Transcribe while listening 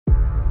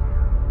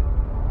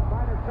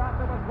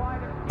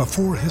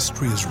Before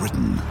history is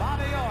written,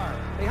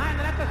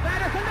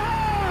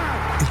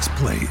 it's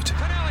played.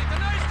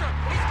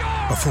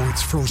 Before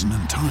it's frozen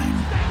in time,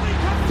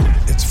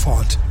 it's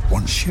fought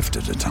one shift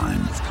at a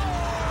time.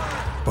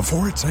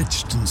 Before it's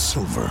etched in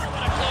silver,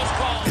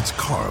 it's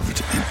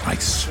carved in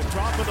ice.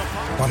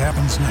 What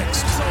happens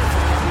next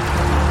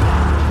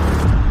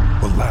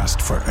will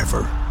last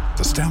forever.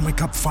 The Stanley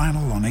Cup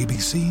Final on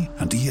ABC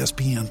and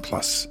ESPN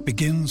Plus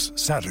begins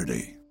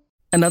Saturday.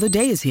 Another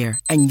day is here,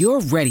 and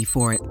you're ready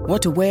for it.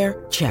 What to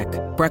wear? Check.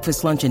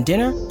 Breakfast, lunch, and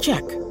dinner?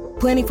 Check.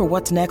 Planning for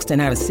what's next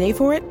and how to save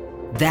for it?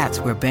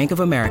 That's where Bank of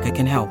America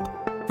can help.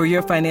 For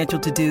your financial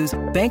to-dos,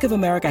 Bank of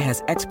America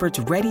has experts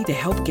ready to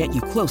help get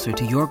you closer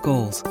to your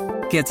goals.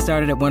 Get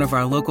started at one of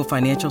our local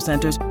financial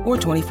centers or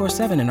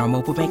 24/7 in our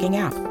mobile banking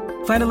app.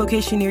 Find a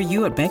location near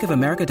you at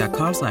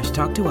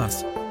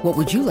bankofamerica.com/talktous. What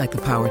would you like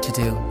the power to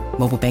do?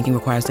 Mobile banking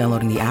requires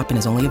downloading the app and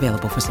is only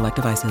available for select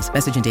devices.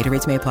 Message and data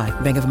rates may apply.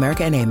 Bank of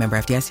America N.A., member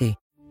FDIC.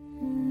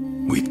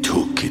 We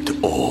took it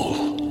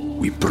all.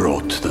 We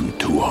brought them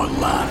to our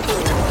land.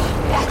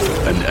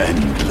 An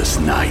endless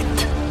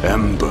night,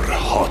 ember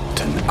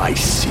hot and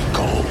icy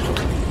cold.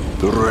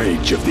 The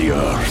rage of the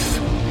earth.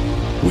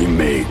 We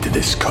made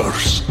this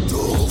curse.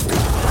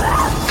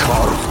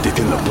 Carved it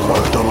in the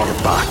blood on our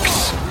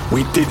backs.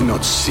 We did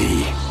not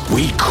see.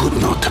 We could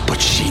not,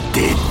 but she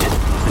did.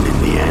 And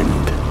in the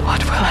end...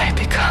 What will I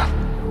become?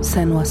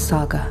 Senua's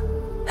Saga.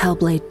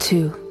 Hellblade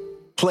 2.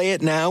 Play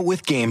it now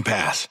with Game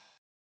Pass.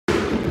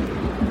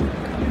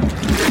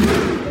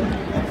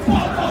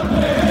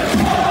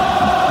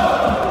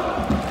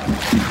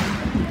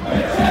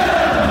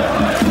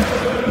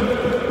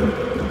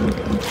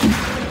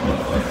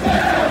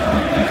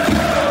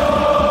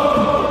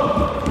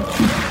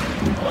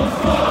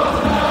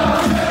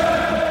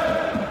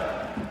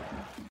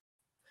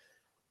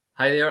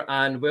 Hi there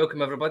and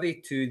welcome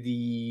everybody to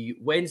the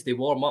Wednesday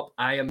warm-up.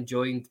 I am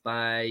joined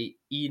by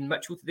Ian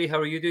Mitchell today. How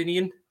are you doing,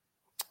 Ian?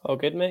 All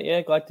good, mate.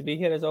 Yeah, glad to be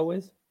here as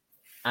always.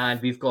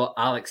 And we've got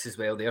Alex as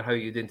well there. How are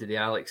you doing today,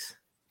 Alex?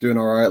 Doing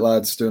all right,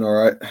 lads. Doing all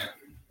right.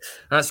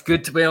 That's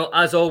good. Well,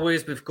 as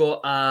always, we've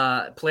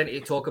got plenty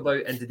to talk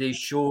about in today's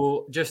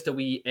show. Just a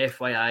wee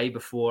FYI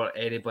before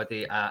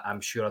anybody, I'm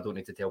sure I don't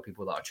need to tell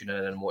people that are tuning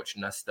in and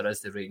watching this, there is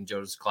the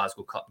Rangers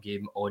Glasgow Cup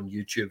game on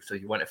YouTube. So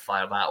if you want to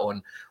fire that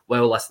on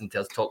while listening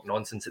to us talk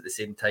nonsense at the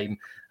same time,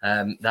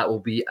 that will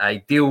be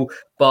ideal.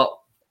 But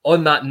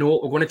on that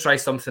note, we're going to try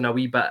something a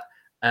wee bit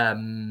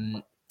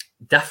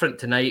different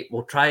tonight.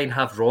 We'll try and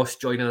have Ross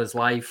joining us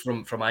live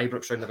from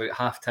Ibrox around about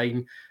half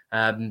time.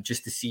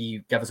 Just to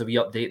see, give us a wee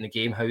update in the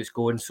game, how it's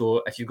going.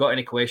 So if you've got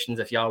any questions,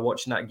 if you are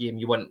watching that game,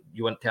 you want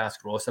to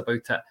ask Ross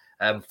about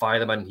it, fire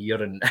them in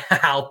here and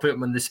I'll put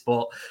them on the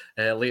spot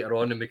later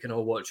on and we can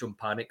all watch them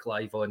Panic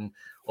live on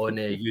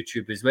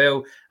YouTube as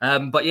well.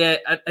 But yeah,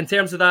 in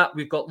terms of that,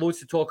 we've got loads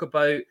to talk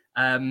about.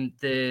 I think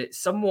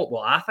it's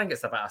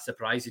a bit of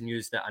surprising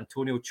news that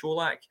Antonio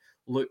Colak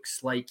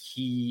looks like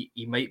he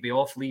might be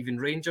off leaving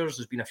Rangers.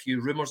 There's been a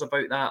few rumours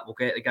about that. We'll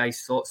get the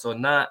guys' thoughts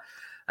on that.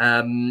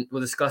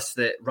 We'll discuss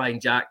that Ryan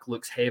Jack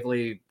looks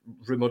heavily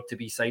rumoured to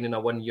be signing a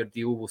one-year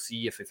deal. We'll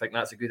see if we think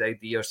that's a good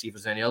idea or see if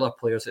there's any other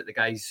players that the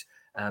guys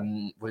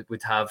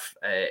would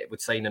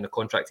sign in a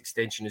contract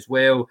extension as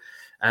well.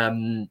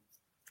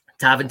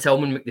 Tav and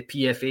Tillman make the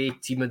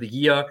PFA Team of the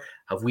Year.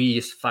 Have we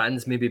as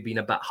fans maybe been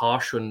a bit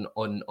harsh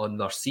on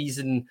their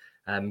season,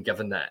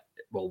 given that,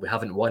 well, we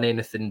haven't won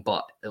anything,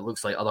 but it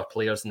looks like other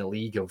players in the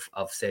league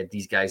have said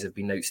these guys have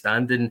been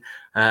outstanding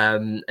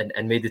and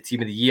made the Team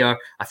of the Year.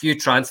 A few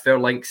transfer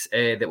links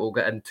that we'll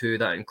get into.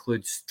 That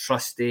includes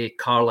Trusty,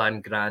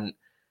 Karlan Grant,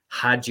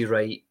 Haji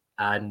Wright,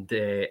 and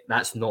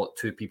that's not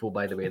two people,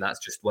 by the way.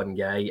 That's just one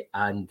guy.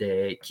 And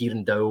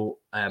Kieran Dowell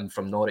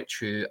from Norwich,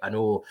 who I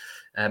know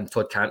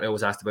Todd Cantwell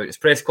was asked about his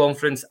press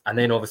conference. And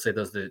then obviously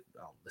there's the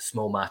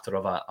small matter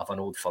of an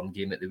Old Firm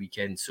game at the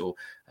weekend. So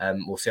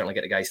we'll certainly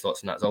get the guys'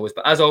 thoughts on that as always.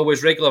 But as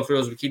always, regular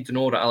viewers, we're keen to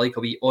know that I like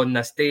a wee on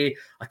this day.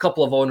 A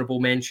couple of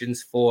honourable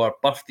mentions for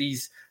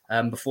birthdays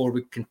before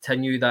we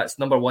continue. That's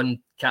number one,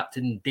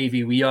 Captain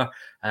Davy Weir.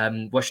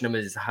 Wishing him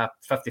his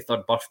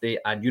 53rd birthday,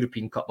 and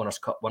European Cup Winners'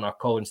 Cup winner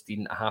Colin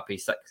Steen a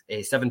happy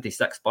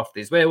 76th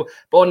birthday as well.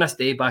 But on this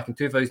day, back in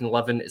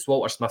 2011, it's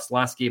Walter Smith's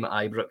last game at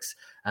Ibrox.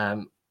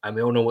 And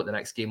we all know what the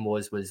next game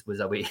was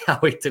away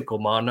to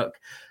Kilmarnock.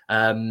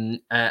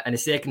 In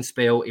his second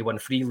spell, he won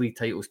 3 league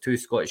titles, 2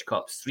 Scottish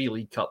Cups, 3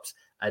 League Cups,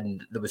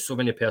 and there was so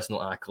many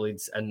personal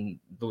accolades in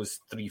those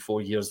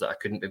 3-4 years that I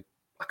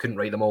couldn't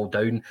write them all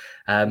down.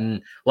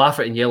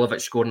 Lafferty and Jelavic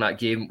scoring that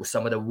game was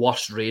some of the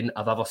worst rain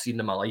I've ever seen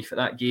in my life at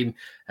that game.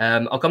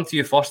 I'll come to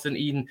you first, and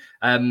Ian.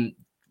 Do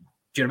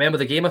you remember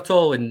the game at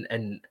all?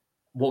 And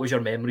what was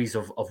your memories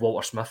of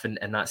Walter Smith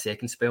in that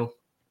second spell?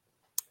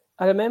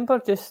 I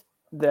remember just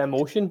the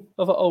emotion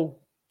of it all.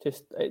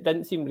 Just it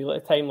didn't seem real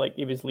at the time like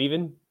he was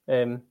leaving.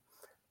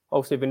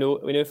 Also, we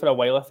knew for a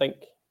while I think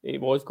he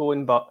was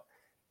going, but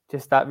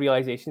just that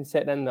realisation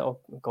setting in that, oh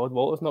God,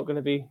 Walter's not going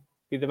to be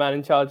the man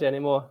in charge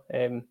anymore.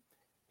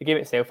 The game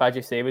itself, as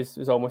you say, was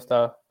almost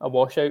a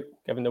washout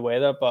given the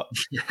weather. But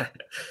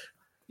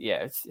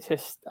yeah, it's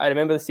just, I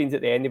remember the scenes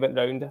at the end. He went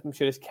round. I'm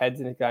sure his kids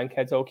and his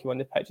grandkids all came on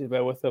the pitch as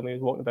well with him. He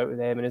was walking about with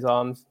them in his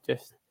arms.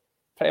 Just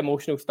pretty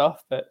emotional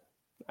stuff, but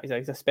he's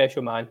a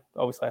special man.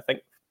 Obviously, I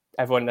think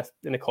everyone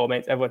in the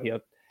comments, everyone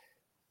here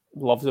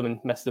loves him and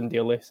misses him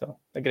dearly. So,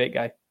 a great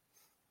guy.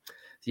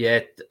 Yeah,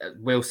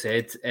 well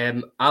said.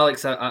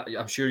 Alex,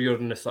 I'm sure you're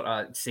in the sort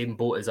of same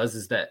boat as us,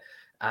 is that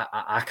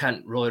I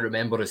can't really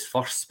remember his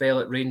first spell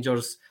at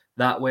Rangers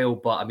that well,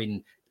 but I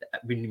mean,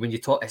 when you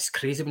talk, it's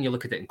crazy when you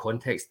look at it in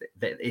context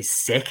that his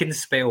second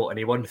spell, and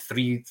he won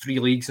three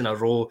leagues in a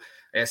row.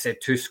 I said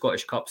 2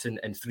 Scottish Cups and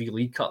 3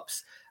 League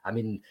Cups. I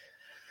mean,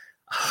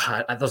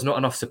 there's not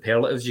enough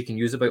superlatives you can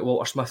use about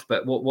Walter Smith,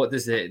 but what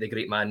does the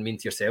great man mean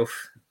to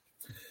yourself?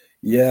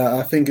 Yeah,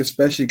 I think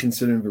especially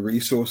considering the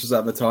resources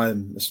at the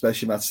time,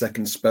 especially that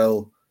second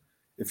spell,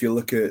 if you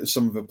look at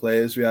some of the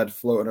players we had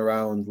floating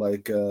around,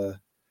 like, some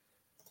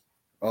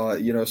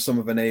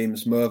of the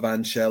names,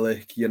 Mervan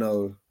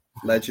Celik,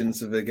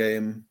 legends of the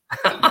game.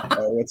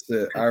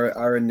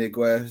 Aaron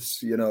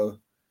Niguez,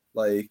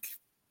 like,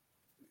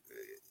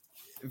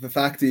 the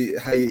fact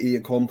he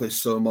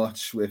accomplished so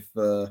much with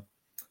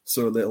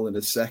so little in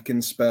his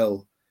second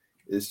spell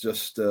is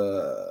just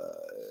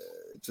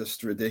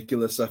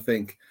ridiculous. I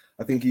think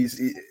he's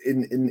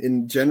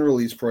in general,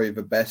 he's probably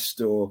the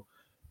best or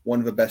one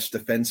of the best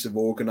defensive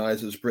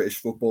organisers British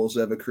football's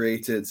ever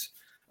created.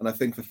 And I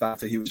think the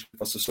fact that he was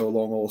with us for so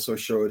long also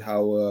showed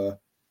how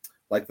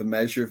the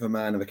measure of a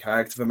man and the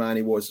character of a man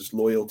he was, his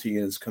loyalty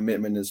and his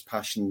commitment, his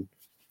passion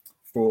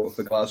for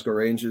Glasgow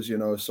Rangers,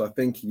 So I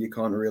think you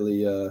can't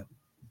really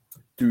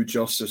do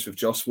justice with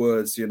just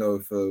words,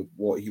 for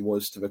what he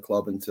was to the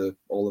club and to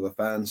all of the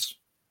fans.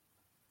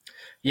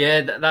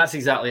 Yeah, that's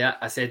exactly it.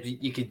 I said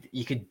you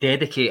could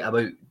dedicate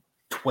about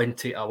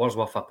 20 hours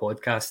worth of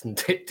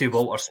podcasting to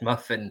Walter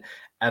Smith and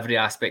every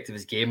aspect of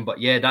his game. But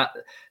yeah,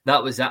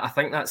 that was it. I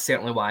think that's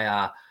certainly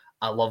why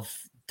I love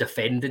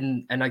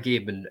defending in a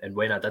game, and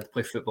when I did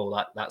play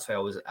football, that's why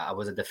I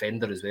was a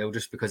defender as well,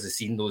 just because I've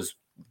seen those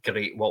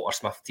great Walter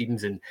Smith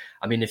teams. And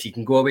I mean, if you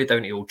can go away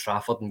down to Old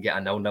Trafford and get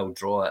a 0-0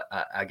 draw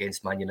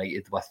against Man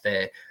United with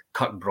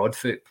Kirk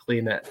Broadfoot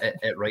playing at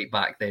right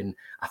back, then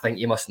I think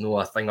you must know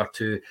a thing or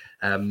two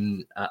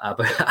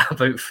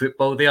about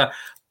football there.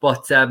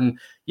 But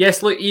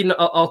yes, look, Ian,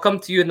 I'll come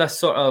to you in this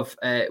sort of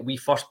wee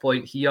first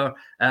point here.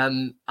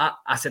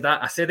 I said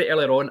it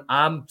earlier on.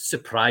 I'm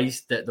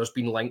surprised that there's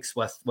been links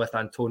with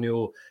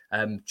Antonio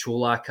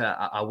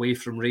Colak away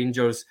from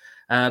Rangers.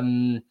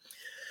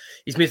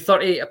 He's made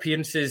 38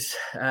 appearances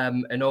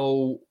in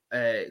all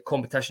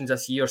competitions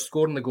this year,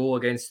 scoring the goal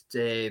against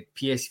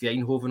PSV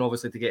Eindhoven,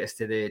 obviously to get us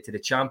to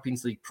the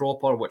Champions League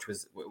proper, which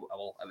was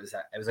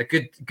it was a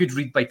good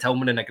read by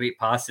Tillman and a great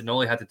pass, and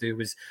all he had to do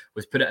was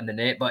put it in the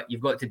net. But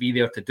you've got to be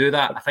there to do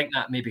that. I think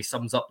that maybe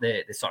sums up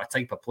the sort of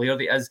type of player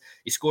that he is.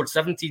 He scored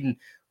 17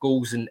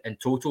 goals in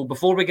total.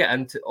 Before we get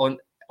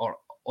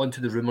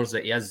onto the rumours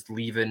that he is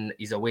leaving,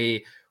 he's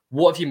away,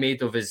 what have you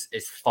made of his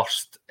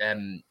first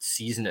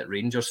season at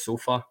Rangers so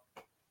far?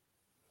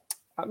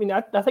 I mean,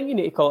 I think you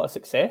need to call it a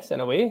success in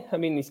a way. I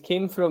mean, he's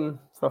came from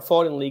a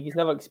foreign league. He's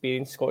never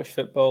experienced Scottish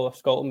football or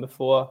Scotland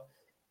before.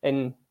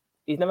 And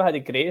he's never had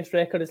the greatest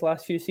record his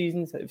last few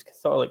seasons. It was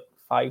sort of like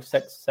 5,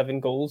 6, 7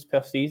 goals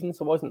per season.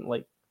 So it wasn't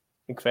like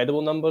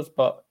incredible numbers,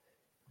 but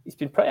he's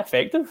been pretty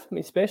effective. I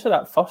mean, especially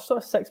that first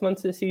sort of 6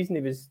 months of the season,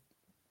 he was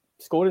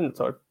scoring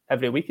sort of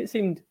every week, it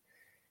seemed.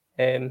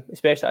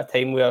 Especially at a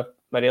time where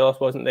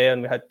Morelos wasn't there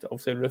and we had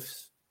obviously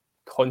Roof's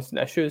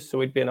constant issues. So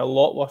we'd been a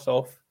lot worse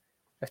off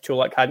if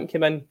Colak hadn't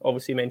come in.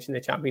 Obviously, mentioned the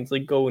Champions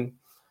League goal, and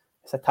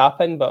it's a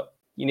tap-in, but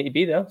you need to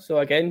be there. So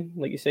again,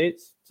 like you say,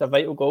 it's a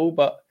vital goal,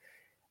 but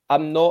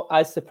I'm not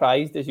as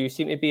surprised as you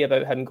seem to be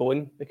about him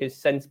going, because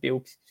since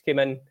Bale came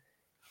in,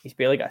 he's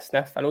barely got a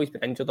sniff. I know he's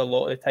been injured a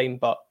lot of the time,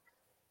 but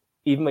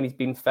even when he's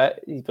been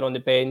fit, he's been on the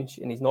bench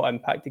and he's not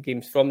impacted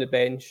games from the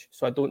bench.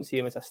 So I don't see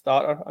him as a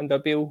starter under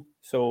Bale.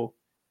 So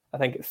I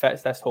think it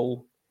fits this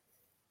whole...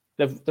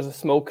 There's a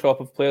small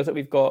crop of players that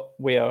we've got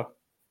where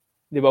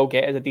they will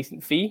get as a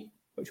decent fee,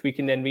 which we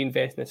can then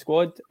reinvest in the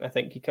squad. I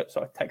think he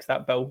sort of ticks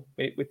that bill.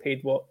 We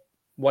paid, what,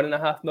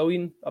 1.5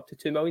 million, up to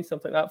 2 million,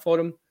 something like that for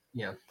him.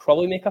 Yeah.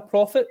 Probably make a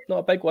profit, not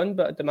a big one,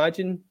 but I'd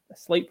imagine a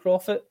slight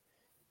profit.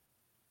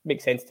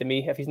 Makes sense to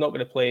me. If he's not going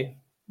to play,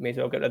 may as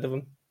well get rid of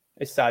him.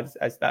 As sad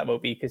as that will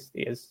be, because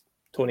he is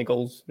Tony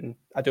Goals, and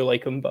I do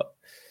like him, but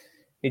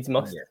needs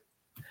must.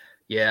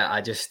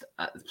 Yeah,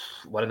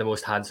 one of the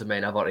most handsome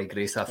men ever to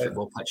grace that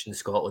football pitch in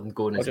Scotland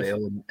going as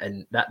well.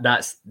 And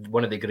that's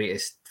one of the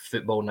greatest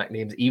football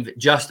nicknames, even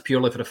just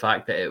purely for the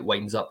fact that it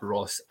winds up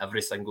Ross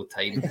every single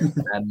time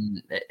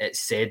it's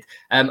said.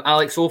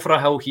 Alex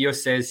O'Frahill here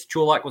says,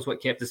 Colak was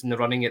what kept us in the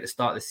running at the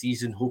start of the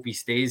season. Hope he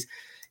stays.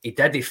 He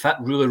did. He fit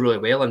really, really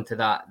well into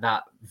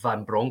that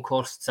Van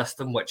Bronckhorst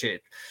system, which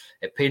it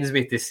pains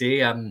me to say.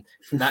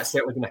 That's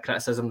certainly been a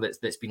criticism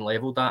that's been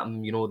levelled at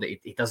him. That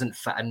he doesn't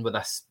fit in with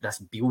this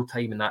Beale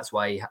time, and that's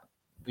why,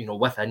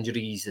 with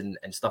injuries and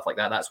stuff like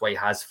that, that's why he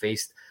has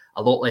faced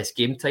a lot less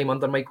game time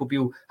under Michael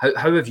Beale.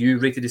 How have you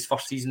rated his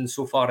first season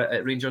so far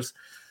at Rangers?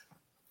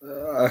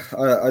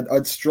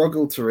 I'd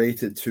struggle to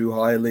rate it too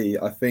highly.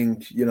 I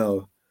think,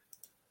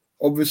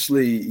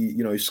 obviously,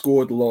 he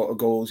scored a lot of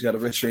goals. He had a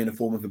rich reign of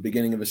form at the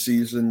beginning of the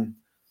season,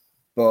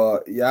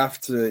 but you have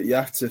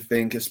to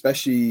think,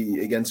 especially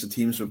against the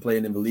teams we're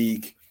playing in the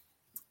league,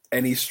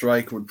 any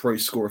striker would probably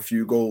score a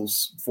few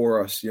goals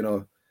for us,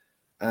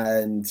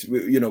 and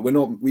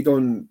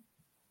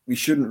we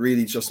shouldn't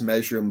really just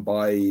measure him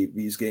by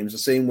these games. The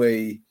same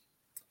way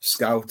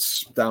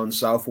scouts down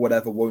south or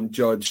whatever won't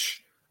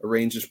judge a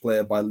Rangers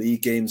player by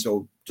league games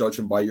or judge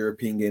him by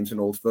European games and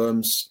old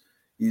firms.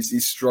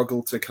 He's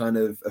struggled to kind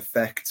of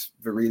affect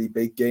the really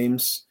big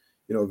games,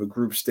 the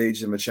group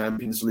stage in the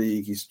Champions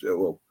League.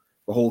 The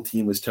whole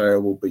team was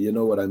terrible, but you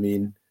know what I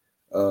mean.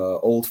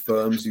 Old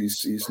firms,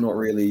 he's not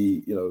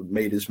really,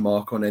 made his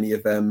mark on any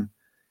of them.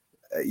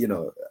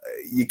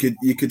 You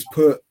could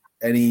put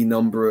any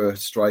number of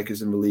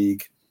strikers in the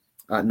league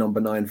at number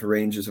 9 for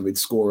Rangers and we'd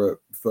score at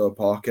Fir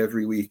Park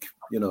every week,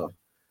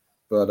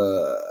 But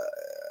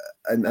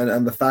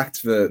and the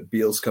fact that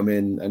Beale's come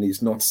in and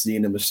he's not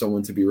seen him as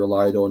someone to be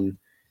relied on,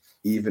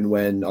 even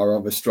when our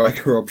other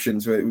striker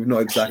options, we've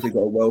not exactly got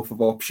a wealth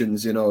of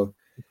options,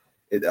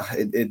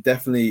 It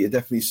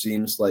definitely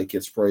seems like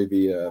it's probably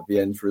the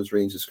end for his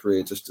Rangers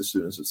career just as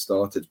soon as it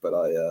started. But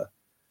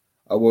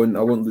I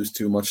won't lose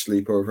too much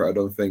sleep over it, I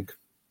don't think.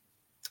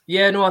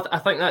 Yeah, no, I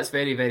think that's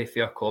very, very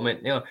fair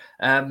comment.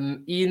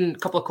 Ian, a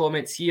couple of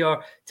comments here.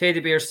 Teddy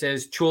Bear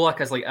says, Colak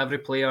is like every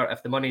player.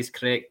 If the money is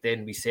correct,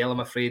 then we sell,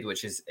 I'm afraid,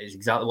 which is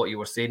exactly what you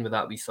were saying with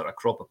that wee sort of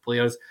crop of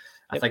players.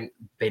 I think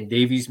Ben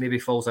Davies maybe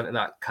falls into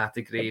that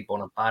category.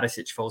 Borna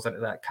Barisic falls into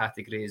that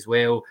category as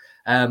well.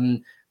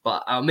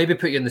 But I'll maybe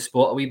put you in the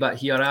spot a wee bit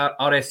here.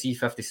 RFC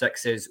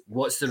 56 says,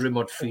 what's the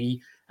rumoured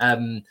fee?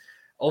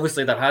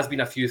 Obviously, there has been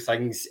a few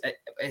things.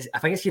 I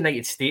think it's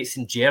United States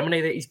and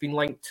Germany that he's been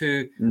linked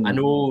to. I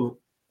know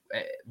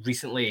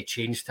recently he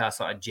changed to a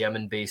sort of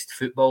German-based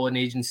footballing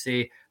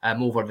agency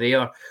over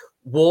there.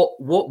 What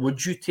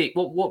would you take?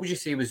 What would you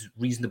say was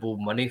reasonable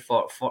money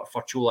for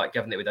Colak,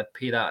 given that we did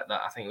pay that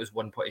I think it was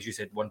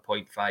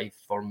 1.5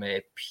 from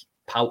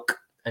PAOK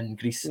in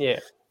Greece? Yeah,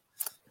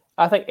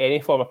 I think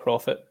any form of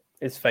profit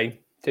is fine.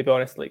 To be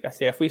honest, like I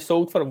say, if we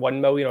sold for 1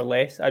 million or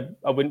less, I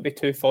wouldn't be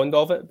too fond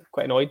of it.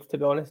 Quite annoyed, to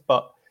be honest.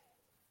 But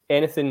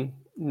anything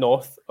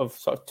north of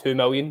sort of 2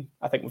 million,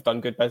 I think we've done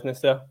good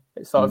business there.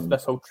 It's sort of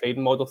this whole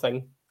trading model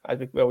thing, as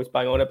we always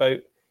bang on about.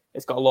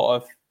 It's got a lot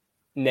of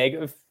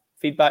negative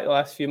feedback the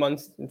last few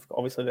months.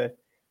 Obviously, the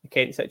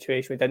Kent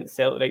situation, we didn't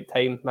sell at the right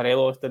time.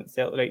 Morelos didn't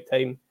sell at the right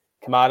time.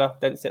 Kamara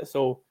didn't sell.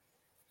 So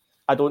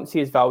I don't see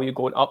his value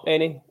going up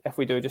any if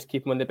we do just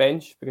keep him on the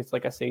bench, because,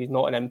 like I say, he's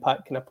not an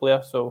impact kind of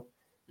player. So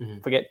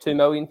forget 2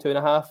 million,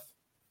 2.5.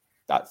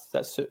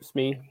 That suits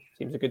me.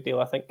 Seems a good deal,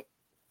 I think.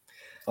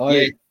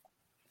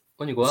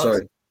 When you go out.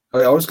 Sorry,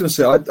 I was going to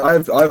say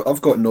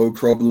I've got no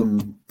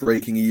problem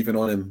breaking even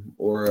on him,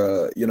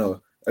 or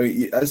I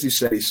mean, as you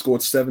said, he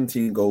scored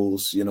 17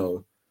 goals.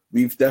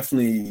 We've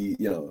definitely,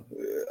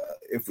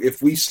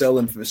 if we sell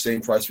him for the same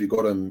price we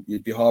got him,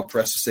 you'd be hard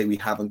pressed to say we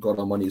haven't got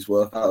our money's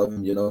worth out of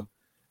him.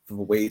 For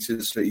the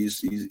wages that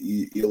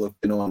he'll have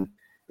been on.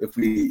 If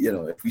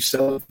we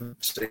sell him for the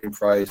same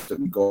price that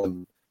we got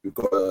him, we've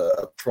got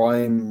a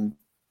prime,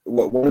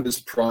 one of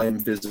his prime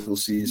physical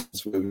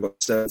seasons where we've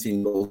got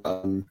 17 goals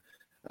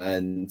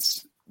and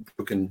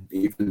broken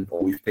even,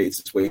 or we've paid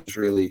his wages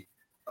really.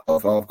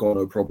 I've got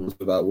no problems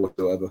with that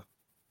whatsoever.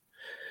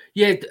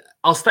 Yeah,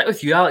 I'll stick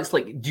with you, Alex.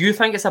 Like, do you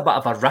think it's a bit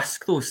of a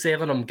risk though,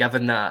 selling him,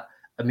 given that?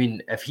 I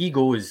mean, if he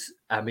goes,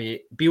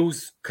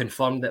 Beale's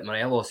confirmed that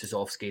Morelos is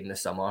off skating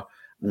this summer.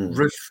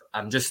 Roof,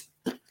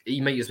 he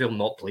might as well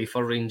not play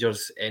for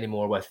Rangers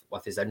anymore with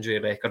his injury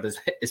record,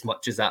 as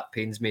much as that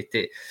pains me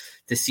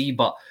to see.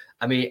 But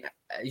I mean,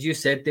 as you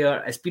said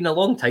there, it's been a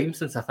long time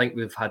since I think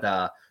we've had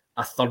a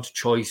third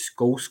choice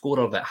goal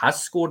scorer that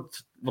has scored,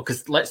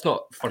 because let's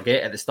not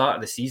forget at the start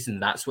of the season,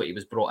 that's what he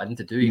was brought in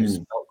to do. He was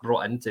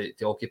brought in to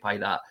occupy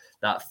that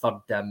third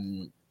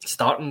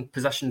starting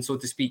position, so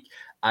to speak.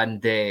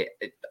 And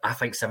I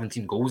think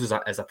 17 goals is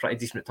a pretty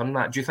decent return on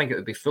that. Do you think it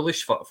would be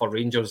foolish for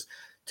Rangers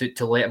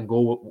to let him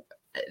go,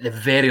 at the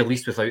very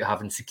least, without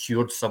having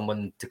secured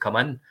someone to come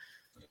in?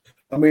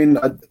 I mean,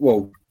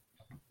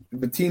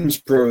 the team's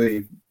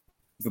probably,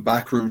 the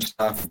backroom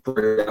staff have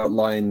probably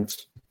outlined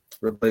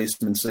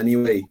replacements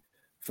anyway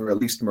for at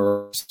least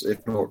Morelos,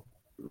 if not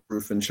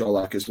Roof and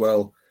Colak as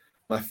well.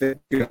 I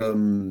think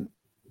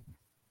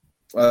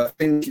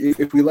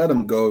if we let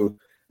him go,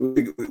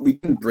 we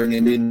didn't bring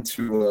him in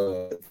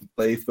to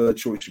play third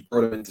choice. We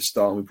brought him in to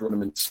start, and we brought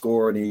him in to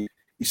score, and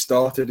he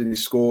started and he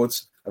scored,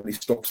 and he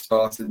stopped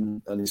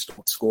starting and he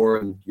stopped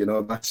scoring.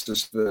 That's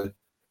just the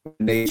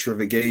nature of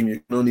the game.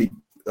 You can only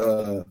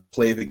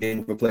play the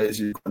game for players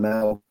you've got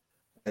now,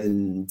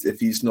 and if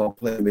he's not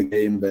playing the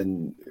game,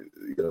 then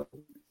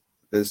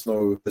there's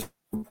no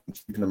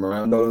keeping him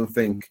around. I don't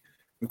think.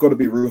 We've got to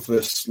be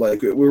ruthless.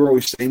 Like we're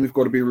always saying, we've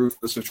got to be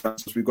ruthless with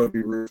transfers. We've got to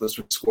be ruthless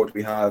with the squad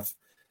we have.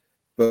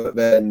 But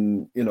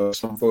then,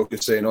 some folk are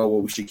saying, oh,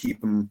 well, we should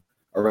keep him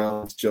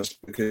around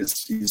just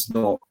because he's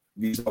not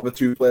these other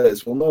two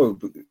players. Well, no,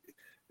 but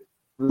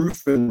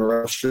Roof and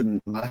Morel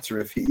shouldn't matter.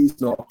 If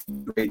he's not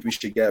great, we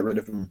should get rid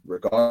of him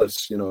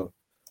regardless, of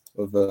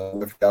if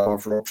we have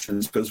other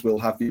options, because we'll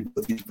have the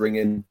ability to bring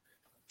in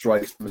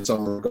strikes from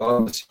some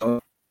regardless.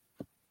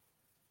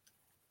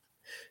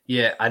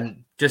 Yeah,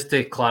 and just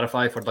to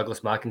clarify for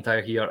Douglas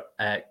McIntyre here,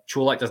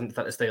 Colak doesn't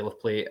fit the style of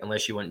play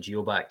unless you want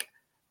Gio back.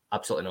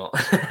 Absolutely not.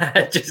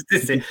 Just to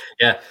say,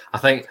 yeah, I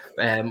think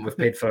we've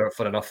paid for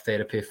enough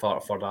therapy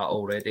for that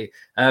already.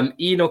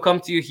 Ian, I'll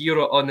come to you here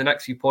on the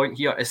next few point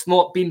here. It's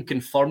not been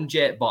confirmed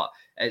yet, but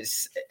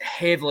it's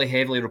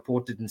heavily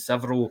reported in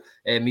several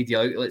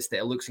media outlets that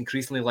it looks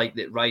increasingly like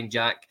that Ryan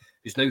Jack,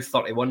 who's now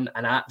 31,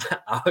 and I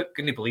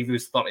couldn't believe he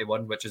was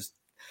 31, which is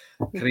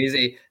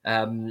crazy.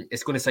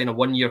 It's going to sign a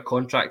 1-year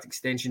contract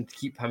extension to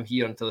keep him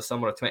here until the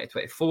summer of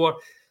 2024. Do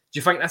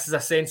you think this is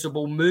a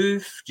sensible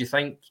move? Do you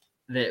think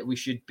that we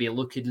should be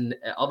looking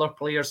at other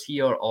players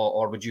here,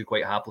 or would you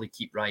quite happily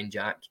keep Ryan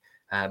Jack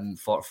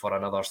for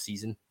another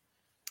season?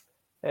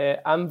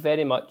 I'm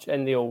very much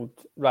in the old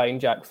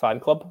Ryan Jack fan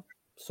club.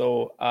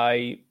 So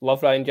I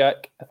love Ryan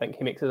Jack. I think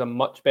he makes us a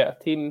much better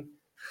team.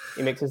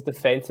 He makes us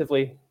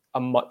defensively a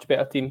much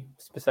better team,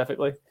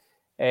 specifically.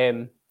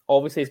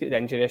 Obviously, he's got the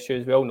injury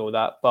issues. We all know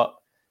that. But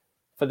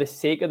for the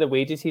sake of the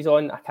wages he's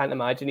on, I can't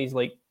imagine he's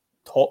like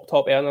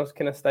top earners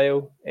kind of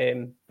style.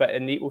 But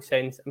in the equal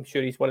sense, I'm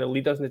sure he's one of the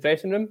leaders in the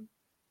dressing room.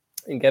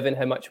 And given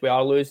how much we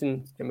are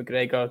losing,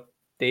 McGregor,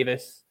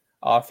 Davis,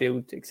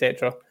 Arfield,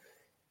 etc.,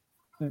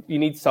 you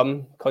need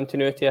some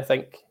continuity, I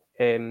think.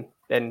 Then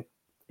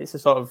it's a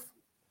sort of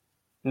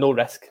no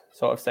risk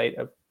sort of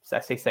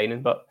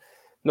signing, but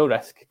no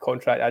risk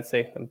contract, I'd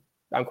say.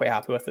 I'm quite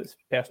happy with it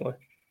personally.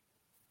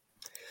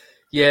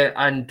 Yeah,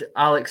 and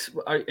Alex,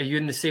 are you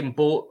in the same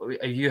boat?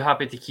 Are you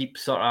happy to keep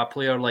sort of a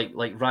player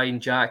like Ryan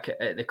Jack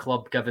at the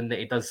club, given that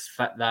he does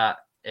fit that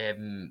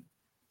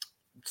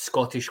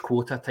Scottish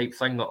quota type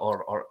thing?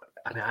 Or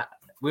I mean,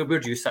 where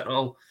do you sit at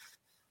all?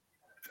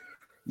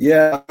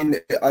 Yeah, I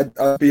mean,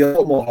 I'd be a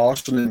lot more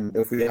harsh on him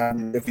if we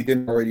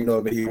didn't already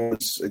know that he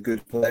was a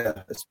good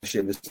player,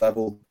 especially at this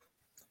level.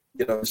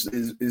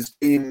 His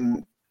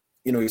game,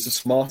 he's a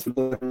smart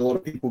player, and a lot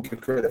of people give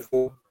credit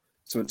for.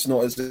 So it's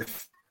not as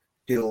if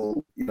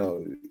he'll,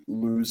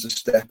 lose a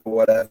step or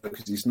whatever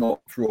because he's not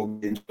through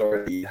games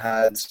already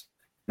had.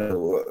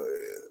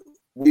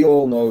 We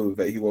all know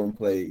that he won't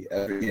play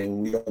every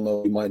game. We all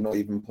know he might not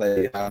even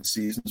play half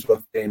seasons worth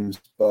of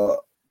games. But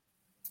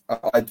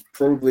I'd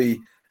probably,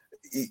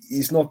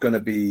 he's not going to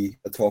be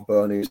a top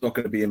earner. He's not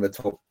going to be in the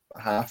top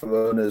half of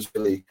earners,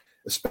 really,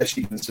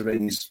 especially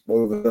considering he's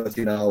over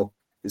 30 now.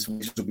 His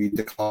wages will be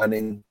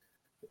declining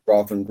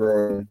rather than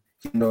growing.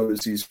 He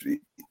knows he's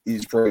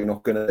probably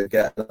not going to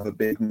get another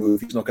big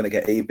move. He's not going to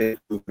get a big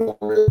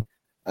move,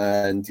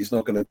 and he's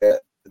not going to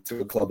get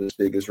to a club as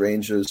big as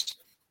Rangers.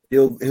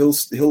 He'll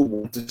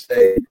want to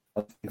stay.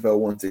 I think they'll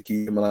want to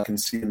keep him, and I can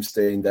see him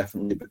staying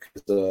definitely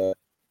because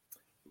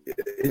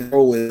his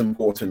role is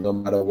important no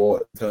matter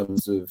what in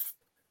terms of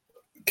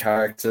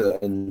character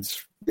and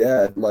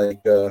on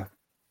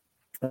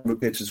the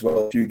pitch as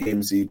well. A few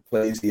games he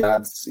plays,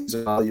 he's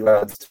a value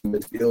add to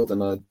midfield,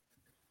 and I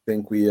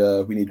think we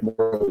need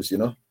more of those. We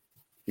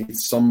need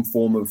some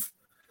form of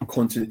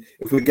continuity.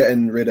 If we're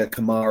getting rid of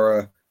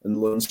Kamara and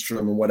Lundstrom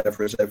and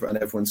whatever, and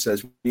everyone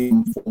says we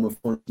need some form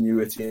of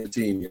continuity in the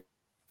team.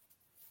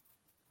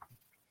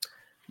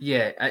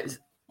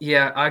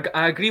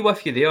 I agree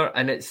with you there,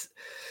 and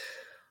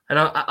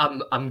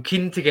I'm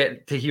keen to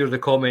get to hear the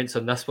comments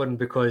on this one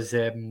because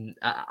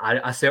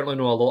I certainly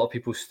know a lot of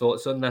people's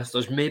thoughts on this.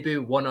 There's maybe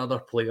one other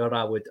player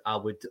I would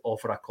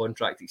offer a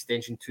contract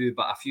extension to,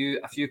 but a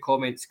few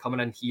comments coming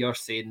in here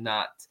saying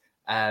that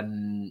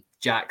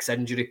Jack's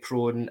injury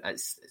prone.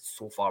 It's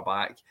so far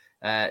back.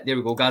 There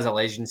we go. Gaza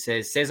Legend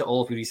says it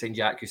all if we re-sign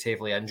Jack, who's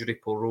heavily injury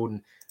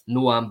prone,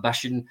 no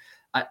ambition.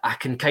 I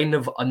can kind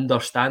of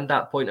understand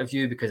that point of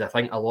view because I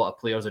think a lot of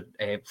players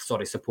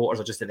supporters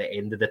are just at the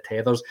end of the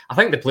tethers. I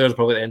think the players are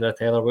probably at the end of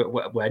the tether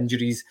with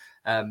injuries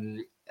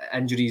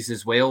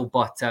as well.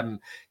 But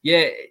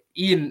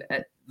Ian,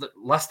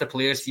 list of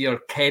players here: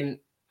 Kent,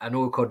 I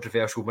know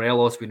controversial.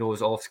 Morelos, we know is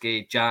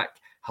Ofsky, Jack,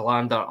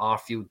 Hollander,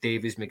 Arfield,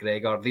 Davies,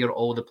 McGregor. They're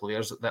all the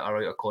players that are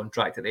out of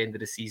contract at the end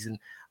of the season.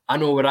 I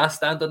know where I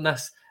stand on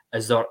this.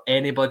 Is there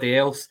anybody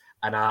else?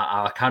 And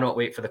I cannot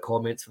wait for the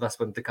comments for this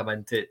one to come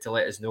in to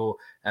let us know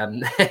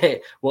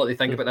what they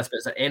think about this. But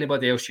is there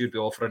anybody else you'd be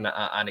offering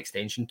an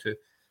extension to?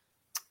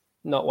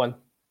 Not one.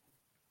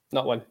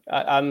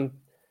 I'm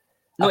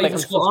not even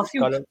Scott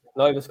Arfield?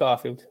 Not even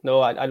Scott Arfield.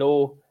 No, I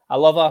know. I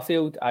love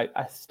Arfield. I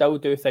still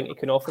do think he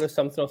can offer us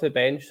something off the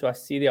bench, so I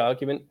see the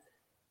argument.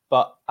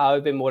 But I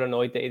would be more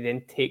annoyed that he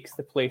then takes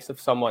the place of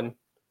someone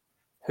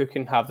who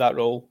can have that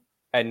role.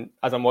 And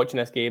as I'm watching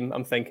this game,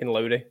 I'm thinking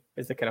Lowry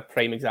is the kind of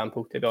prime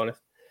example, to be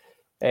honest.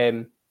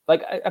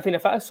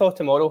 If I saw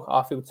tomorrow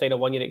Arfield sign a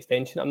 1-year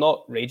extension, I'm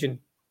not raging.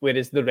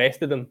 Whereas the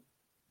rest of them,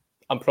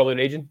 I'm probably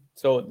raging.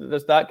 So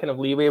there's that kind of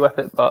leeway with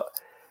it. But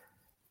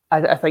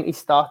I think he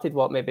started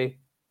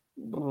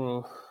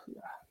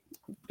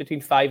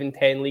between 5 and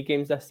 10 league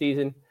games this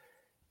season.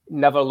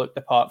 never looked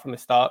the part from the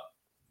start.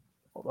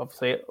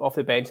 Obviously, off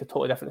the bench, a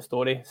totally different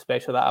story,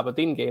 especially that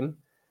Aberdeen game.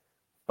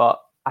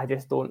 But I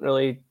just don't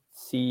really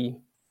see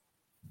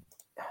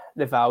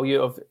the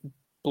value of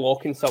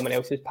blocking someone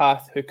else's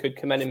path who could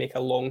come in and make a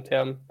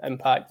long-term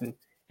impact and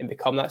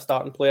become that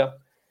starting player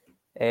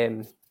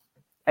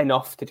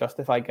enough to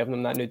justify giving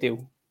them that new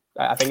deal.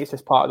 I think it's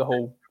just part of the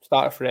whole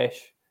start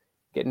afresh,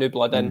 get new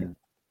blood in,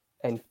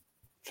 and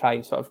try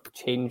and sort of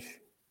change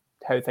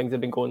how things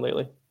have been going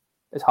lately.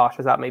 As harsh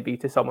as that may be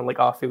to someone like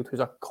Arfield, who's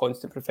a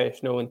constant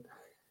professional, and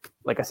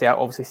like I say,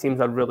 obviously seems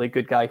a really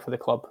good guy for the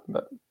club.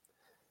 But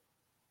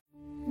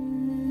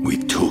we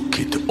took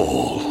it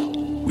all.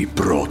 We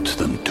brought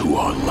them to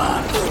our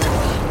land.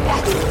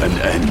 An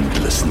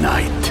endless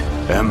night,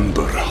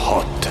 ember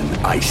hot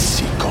and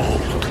icy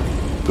cold.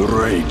 The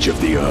rage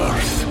of the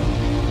earth.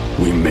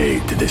 We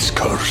made this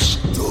curse.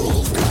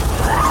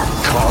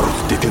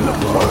 Carved it in the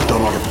blood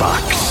on our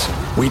backs.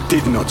 We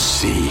did not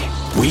see.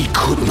 We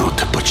could not,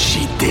 but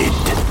she did.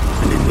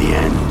 And in the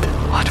end,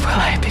 What will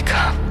I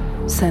become?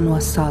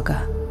 Senua's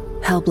Saga.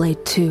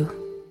 Hellblade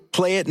 2.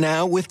 Play it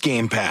now with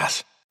Game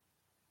Pass.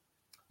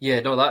 Yeah,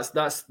 no,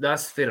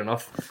 that's fair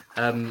enough.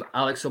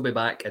 Alex will be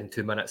back in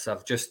 2 minutes.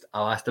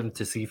 I'll ask him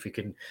to see if we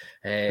can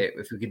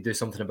do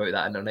something about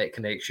that internet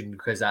connection,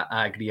 because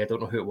I agree. I don't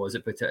know who it was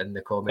that put it in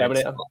the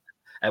comments.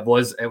 It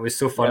was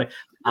so funny.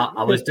 Yeah.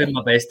 I was doing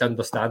my best to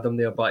understand him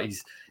there, but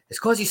it's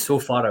because he's so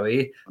far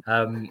away.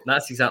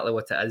 That's exactly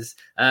what it is.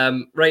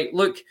 Right,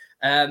 look,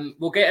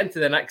 we'll get into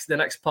the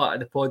next part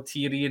of the pod,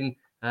 Tyrion,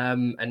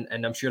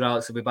 and I'm sure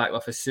Alex will be back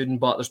with us soon.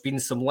 But there's been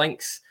some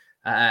links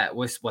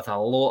with a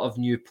lot of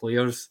new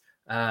players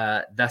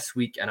this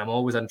week, and I'm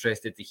always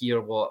interested to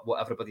hear what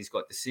everybody's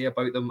got to say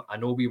about them. I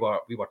know we were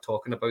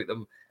talking about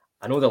them.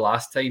 I know the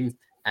last time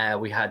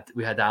we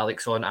had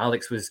Alex on.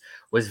 Alex was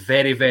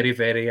very, very,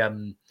 very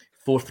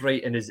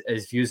forthright in his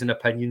views and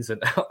opinions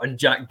on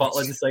Jack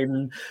Butland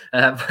signing,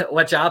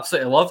 which I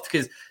absolutely loved,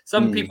 because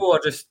some people are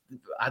just,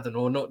 I don't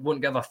know,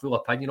 won't give a full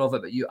opinion of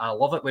it, but I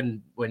love it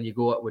when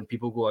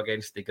people go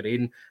against the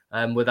grain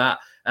with that.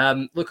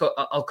 Look,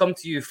 I'll come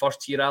to you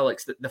first here,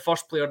 Alex. The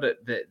first player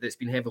that's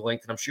been heavily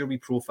linked, and I'm sure we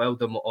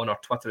profiled him on our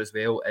Twitter as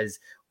well, is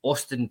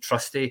Austin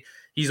Trusty.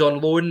 He's on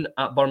loan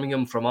at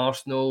Birmingham from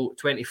Arsenal.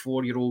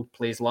 24-year-old,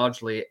 plays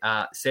largely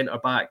at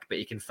centre-back, but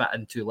he can fit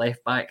into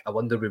left-back. I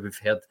wonder if we've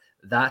heard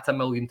that a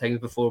million times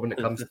before when it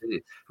comes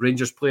to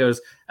Rangers players.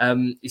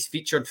 He's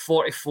featured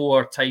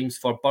 44 times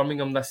for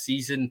Birmingham this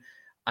season.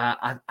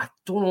 I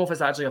don't know if it's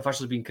actually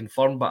officially been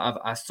confirmed,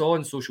 but I saw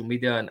on social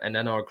media and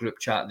in our group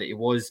chat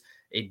that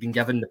he'd been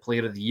given the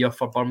Player of the Year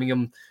for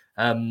Birmingham,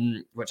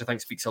 which I think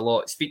speaks a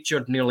lot. He's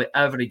featured nearly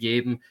every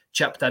game,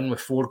 chipped in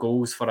with 4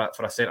 goals for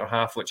a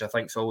centre-half, which I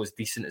think is always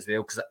decent as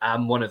well, because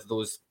I'm one of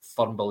those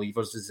firm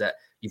believers is that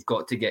you've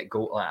got to get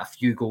a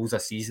few goals a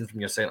season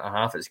from your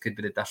centre-half. It could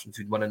be the difference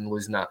between winning and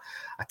losing a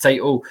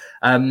title.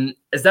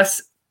 Is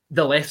this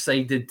the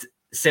left-sided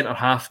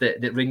centre-half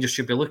that Rangers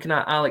should be looking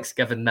at, Alex,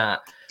 given that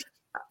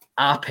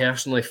I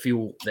personally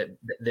feel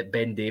that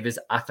Ben Davies,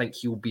 I think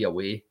he'll be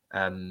away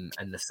in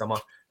the summer.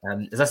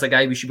 Is this a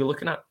guy we should be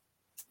looking at?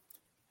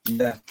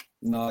 Yeah,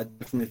 no, I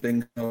definitely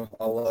think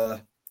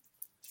so.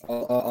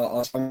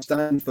 I'm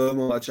standing firm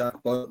on my Jack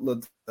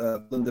Butland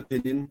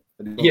opinion.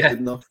 That he's not good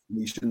enough.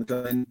 He shouldn't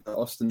come in.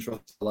 Austin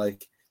Trust,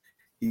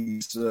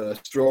 he's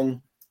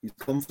strong. He's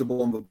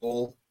comfortable on the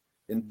ball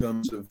in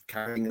terms of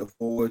carrying it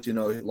forward.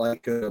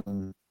 Like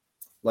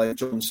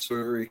John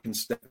Stewart, he can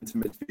step into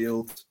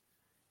midfield.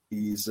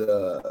 He's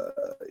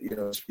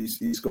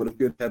he's got a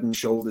good head and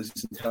shoulders.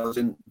 He's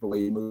intelligent the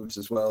way he moves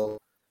as well.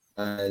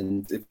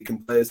 And if he can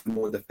play as a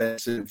more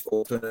defensive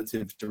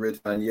alternative to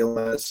Ridvan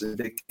Yilmaz in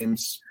big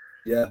games,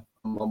 yeah,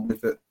 I'm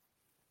with it.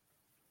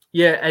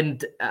 Yeah,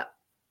 and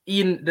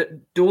Ian,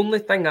 the only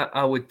thing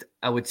I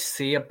would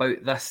say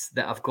about this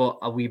that I've got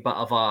a wee bit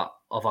of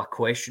a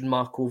question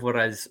mark over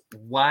is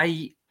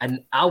why.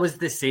 And I was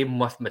the same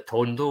with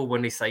Matondo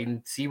when he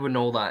signed. See, when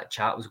all that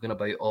chat was going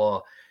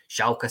about,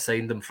 Schalke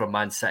signed him from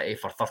Man City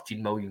for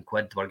 13 million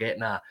quid. We're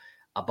getting a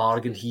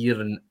bargain here,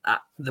 and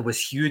there was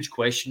huge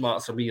question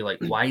marks for me. Like,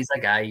 why is a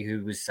guy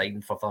who was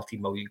signed for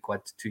 13 million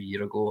quid 2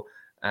 years ago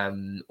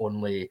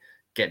only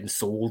getting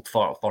sold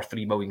for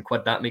 3 million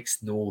quid? That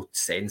makes no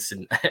sense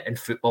in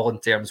football in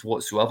terms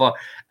whatsoever.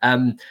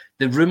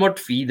 The rumoured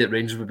fee that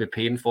Rangers would be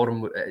paying for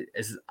him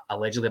is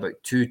allegedly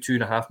about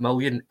 2.5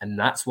 million, and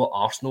that's what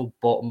Arsenal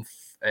bought him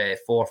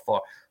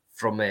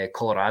from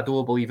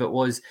Colorado, I believe it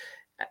was.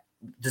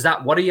 Does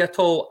that worry you at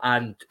all?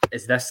 And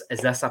is this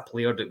a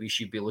player that we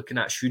should be looking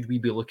at? Should we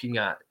be looking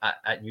at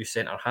new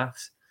centre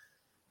halves?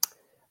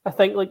 I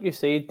think, like you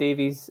say,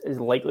 Davies is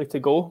likely to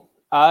go.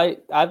 I'm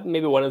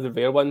maybe one of the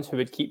rare ones who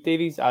would keep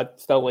Davies. I'd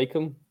still like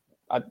him.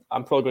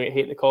 I'm probably going to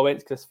hate in the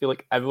comments because I feel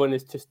like everyone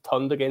has just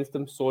turned against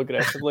him so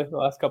aggressively the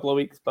last couple of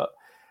weeks. But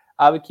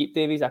I would keep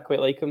Davies. I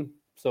quite like him.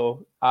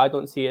 So I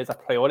don't see it as a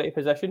priority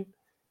position.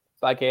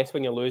 But I guess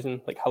when you're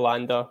losing like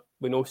Hollander,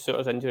 we know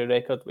Souttar's injury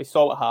record. We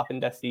saw what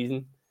happened this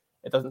season.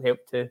 It doesn't help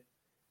to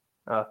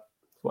 1-0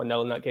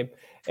 in that game.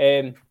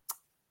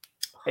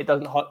 it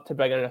doesn't hurt to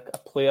bring in a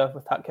player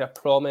with that kind of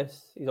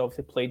promise. He's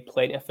obviously played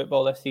plenty of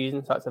football this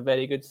season, so that's a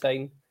very good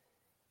sign.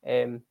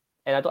 And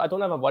I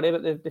don't have a worry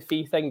about the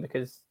fee thing,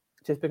 because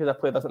just because a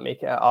player doesn't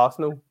make it at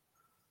Arsenal,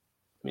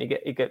 I mean,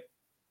 you get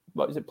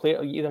what was it,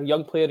 player, either a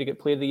young player, you get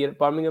player of the year at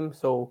Birmingham.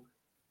 So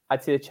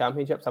I'd say the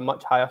Championship's a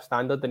much higher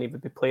standard than he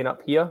would be playing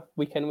up here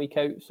week in, week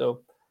out.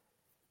 So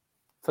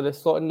for the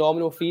sort of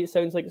nominal fee, it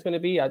sounds like it's going to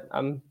be,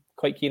 I'm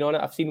quite keen on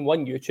it. I've seen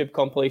one YouTube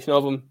compilation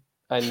of him,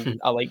 and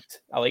I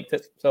liked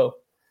it. So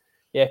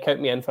yeah,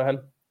 count me in for him.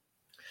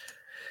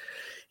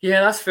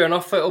 Yeah, that's fair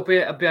enough. It'll be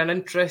an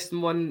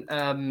interesting one.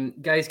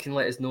 Guys can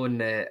let us know in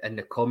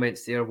the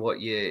comments there what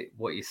you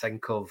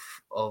think of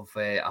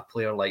a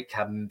player like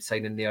him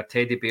signing there.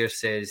 Teddy Bear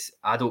says,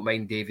 I don't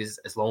mind Davies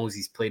as long as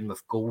he's playing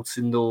with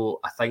Goldson, though.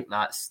 I think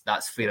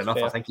that's fair enough.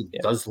 Fair. I think he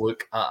does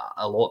look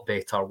a lot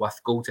better with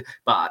Goldson.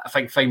 But I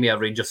think find me a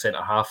Rangers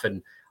centre half,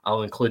 and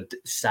I'll include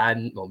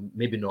Sands. Well,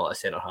 maybe not a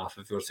centre half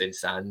if you're saying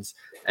Sands,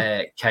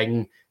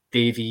 King,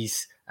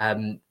 Davies.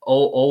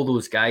 All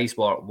those guys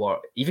were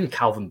even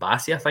Calvin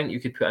Bassey, I think you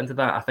could put into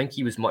that. I think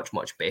he was much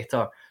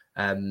better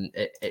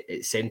at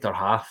centre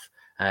half,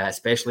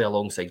 especially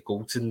alongside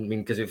Goldson. I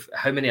mean, because of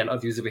how many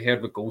interviews have we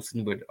heard with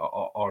Goldson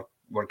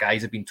where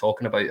guys have been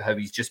talking about how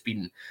he's just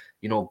been,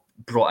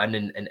 brought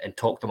in and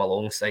talked him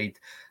alongside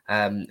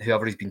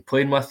whoever he's been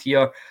playing with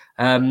here.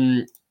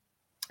 The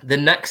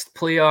next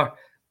player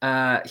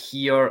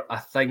here, I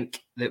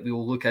think that we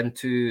will look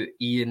into,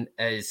 Ian,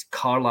 is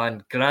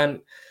Karlan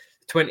Grant.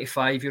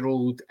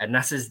 25-year-old, and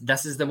this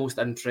is the most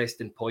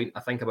interesting point I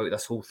think about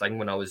this whole thing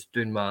when I was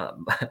doing my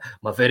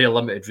very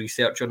limited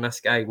research on this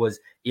guy, was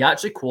he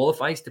actually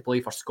qualifies to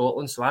play for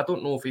Scotland, so I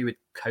don't know if he would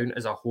count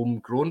as a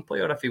homegrown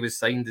player if he was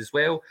signed as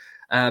well.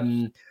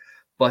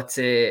 But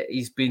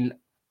he's been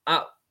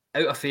out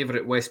of favour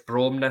at West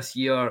Brom this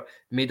year,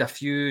 made a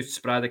few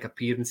sporadic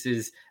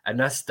appearances, and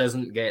this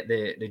doesn't get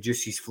the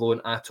juices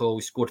flowing at all.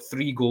 He scored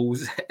 3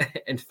 goals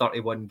in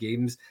 31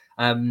 games.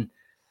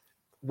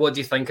 What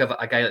do you think of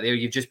a guy like there?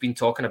 You've just been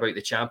talking about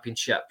the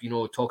Championship,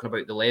 talking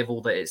about the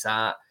level that it's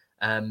at.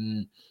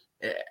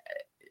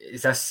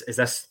 Is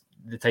this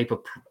the type of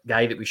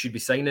guy that we should be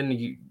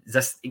signing? Does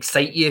this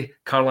excite you,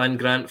 Karlan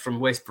Grant from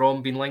West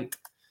Brom being linked?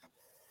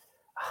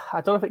 I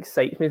don't know if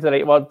excites me is the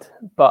right word,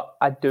 but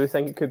I do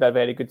think it could be a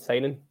very good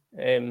signing.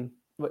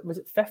 Was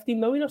it 15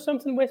 million or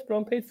something West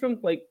Brom paid for him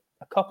like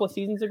a couple of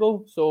seasons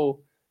ago?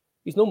 So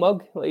he's no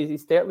mug.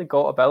 He's certainly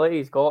got ability.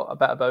 He's got a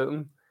bit about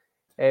him.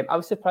 I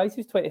was surprised he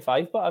was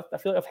 25, but I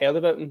feel like I've heard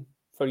about him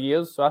for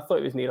years, so I thought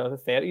he was near the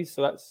 30s,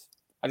 so that's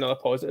another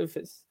positive.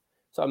 It's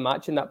sort of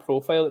matching that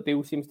profile that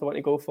Bill seems to want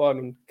to go for. I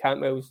mean,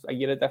 Cantwell's a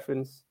year of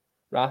difference.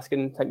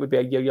 Raskin, I think, would be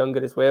a year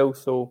younger as well,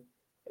 so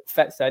it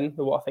fits in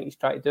with what I think he's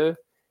trying to do.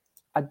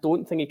 I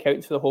don't think he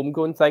counts for the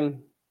homegrown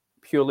thing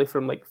purely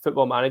from like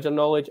football manager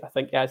knowledge. I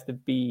think he has to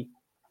be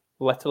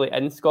literally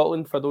in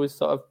Scotland for those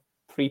sort of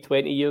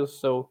pre-20 years,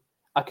 so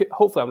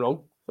hopefully I'm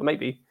wrong, it might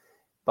be,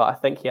 but I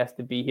think he has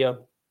to be here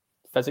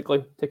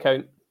physically to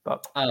count,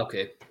 but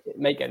okay, it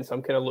might get in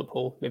some kind of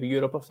loophole, maybe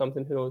Europe or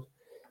something, who knows.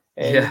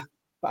 Yeah.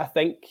 But I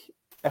think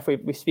if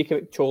we speak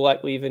about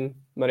Colak leaving,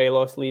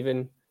 Morelos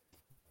leaving,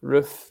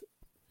 Roof,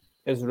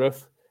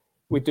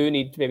 we do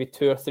need maybe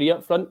 2 or 3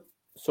 up front,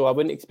 so I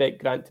wouldn't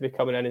expect Grant to be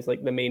coming in as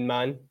like the main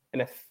man,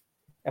 and if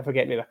we're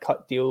getting maybe a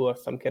cut deal or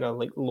some kind of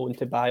like loan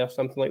to buy or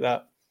something like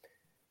that.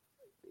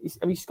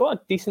 He's got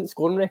a decent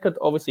scoring record.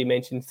 Obviously,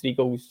 mentioned 3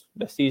 goals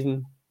this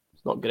season.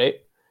 It's not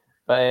great,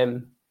 but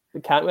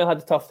Cantwell had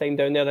a tough time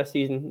down there this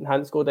season and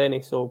hadn't scored any,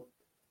 so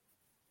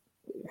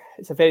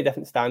it's a very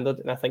different standard,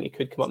 and I think he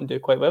could come up and do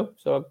quite well.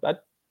 So I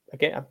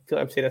feel like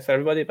I'm saying this for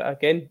everybody, but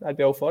again, I'd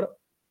be all for it.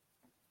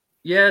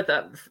 Yeah,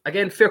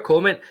 fair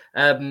comment.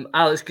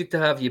 Alex, good to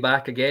have you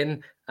back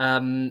again.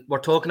 We're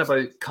talking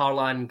about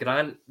Karlan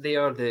Grant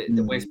there,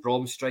 the West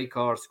Brom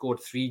striker,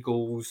 scored 3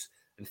 goals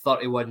in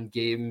 31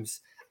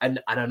 games. And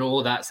I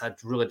know that's a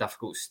really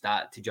difficult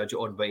stat to judge it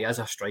on, but he is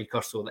a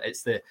striker, so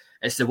it's the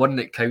one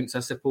that counts, I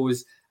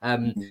suppose.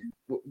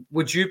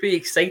 Would you be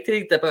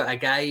excited about a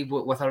guy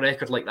with a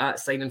record like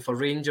that signing for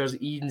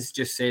Rangers? Ian's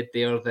just said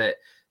there that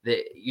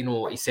he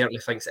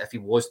certainly thinks that if he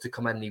was to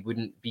come in, he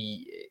wouldn't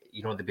be,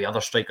 there'd be other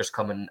strikers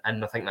coming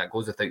in. I think that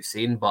goes without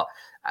saying. But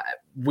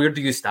where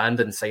do you stand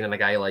in signing a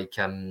guy like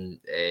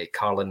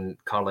Karlan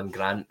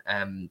Grant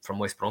from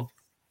West Brom?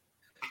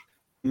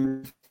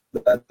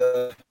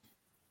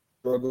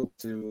 Struggle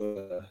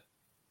to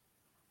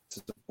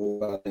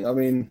support. I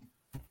mean,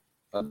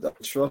 I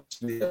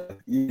trust the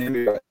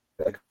you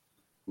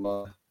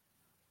but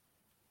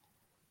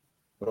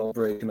all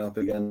breaking up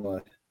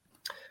again.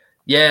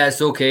 Yeah, it's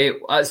okay.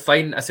 That's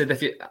fine. I said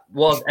if you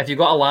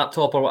got a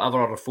laptop or whatever,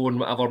 or a phone,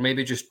 whatever,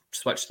 maybe just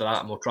switch to that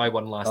and we'll try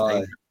one last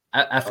time.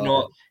 If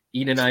not,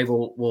 Ian and I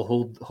will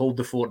hold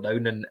the fort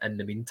down in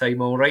the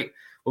meantime. All right.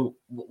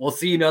 We'll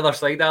see you on the other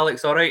side,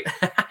 Alex. All right.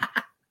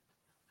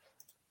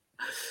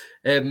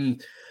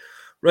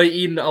 Right,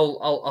 Ian,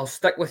 I'll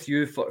stick with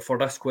you for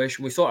this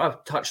question. We sort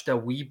of touched a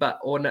wee bit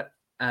on it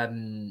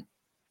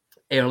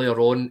earlier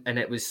on, and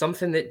it was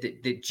something that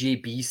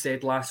JB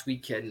said last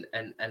week, and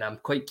I'm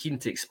quite keen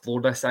to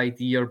explore this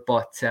idea.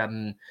 But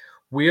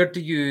where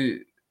do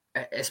you?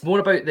 It's more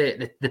about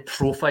the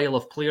profile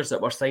of players that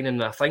we're signing.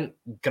 And I think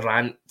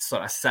Grant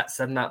sort of sits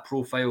in that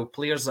profile.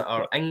 Players that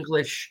are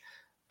English,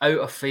 out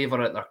of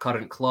favour at their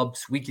current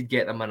clubs. We could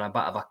get them in a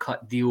bit of a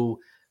cut deal,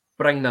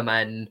 bring them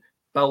in,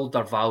 build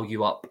their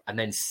value up, and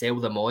then sell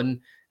them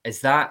on. Is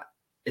that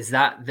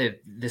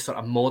the sort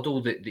of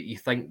model that you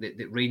think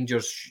that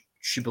Rangers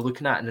should be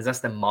looking at? And is this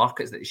the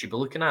markets that they should be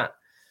looking at?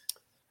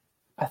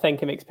 I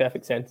think it makes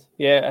perfect sense.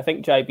 Yeah, I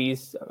think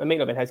JB's, it might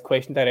not have been his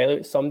question directly,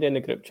 but somebody in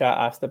the group chat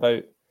asked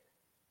about,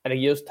 in a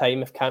year's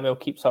time, if Cantwell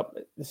keeps up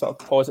the sort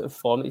of positive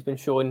form that he's been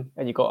showing,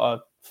 and you got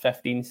a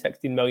 15,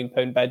 16 million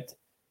pound bid,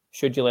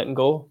 should you let him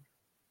go?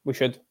 We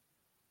should.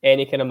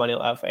 Any kind of money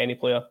like that for any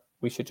player,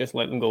 we should just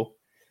let them go.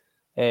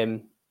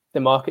 The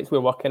markets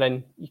we're working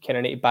in, you kind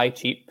of need to buy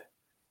cheap,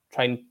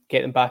 try and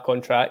get them back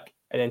on track,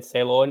 and then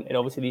sell on. And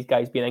obviously these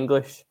guys being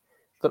English,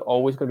 they're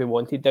always going to be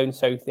wanted down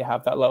south. They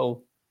have that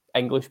little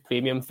English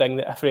premium thing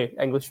that every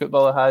English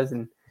footballer has,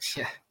 and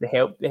they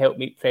help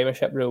meet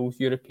Premiership rules,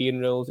 European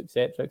rules,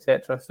 etc.,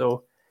 etc.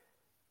 So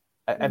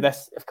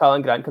if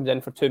Callan Grant comes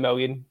in for 2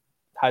 million,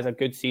 has a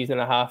good season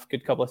and a half,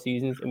 good couple of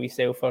seasons, and we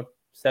sell for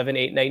 7,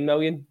 8, 9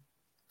 million,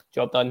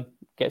 job done.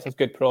 Gets us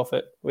good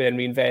profit. We then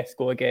reinvest,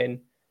 go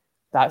again.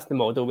 That's the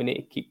model we need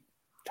to keep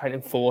trying to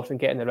enforce and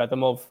get in the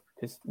rhythm of,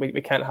 because we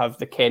can't have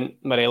the Kent,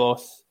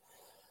 Morelos,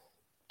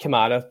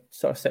 Kamara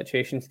sort of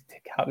situations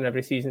happen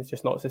every season. It's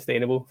just not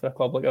sustainable for a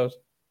club like ours.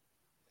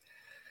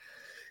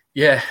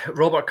 Yeah,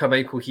 Robert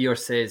Carmichael here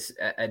says,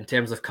 in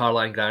terms of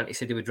Carlan Grant, he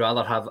said he would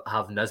rather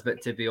have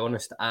Nisbet, to be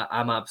honest.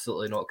 I'm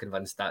absolutely not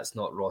convinced that's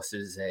not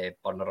Ross's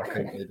burner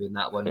account doing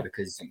that one,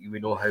 because we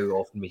know how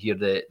often we hear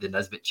the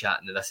Nisbet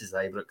chat, and this is the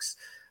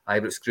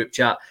Ibrox group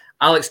chat.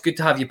 Alex, good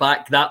to have you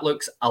back. That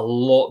looks a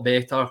lot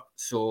better,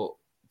 so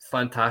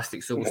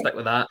fantastic. So we'll stick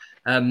with that.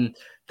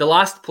 The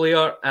last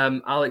player,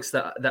 Alex,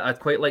 that I'd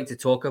quite like to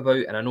talk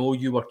about, and I know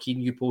you were keen,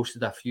 you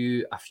posted a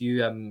few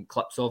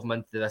clips of him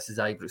into This Is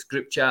Ibrox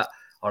group chat,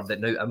 or the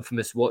now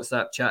infamous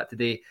WhatsApp chat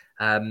today,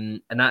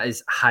 and that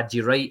is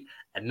Haji Wright.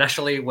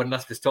 Initially, when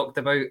this was talked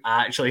about,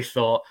 I actually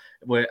thought,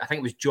 I think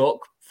it was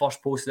Jock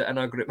first posted it in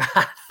our group,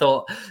 I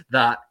thought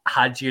that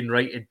Haji and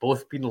Wright had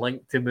both been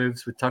linked to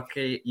moves with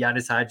Turkey.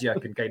 Yanis Haji, I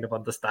can kind of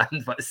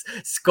understand, but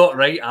Scott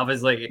Wright, I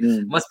was like,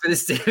 must be the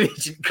same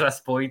agent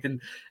Chris Boyd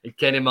and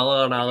Kenny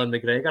Miller and Alan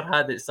McGregor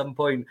had at some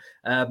point.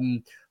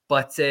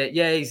 But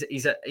he's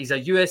a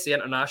USA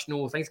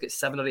international. I think he's got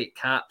 7 or 8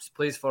 caps.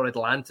 Plays for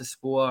Atlanta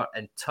Sport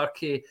in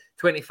Turkey.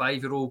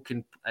 25-year-old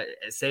can,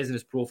 it says in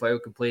his profile,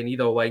 can play in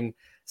either wing,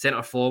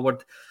 centre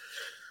forward.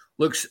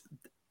 Looks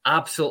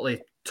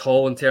absolutely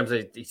tall in terms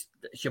of, he's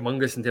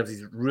humongous in terms of,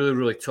 he's really,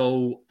 really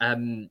tall.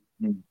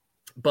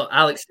 But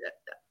Alex,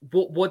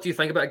 what do you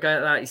think about a guy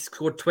like that? He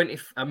scored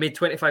made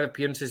 25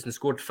 appearances and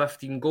scored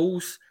 15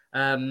 goals.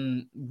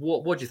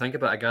 What do you think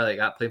about a guy like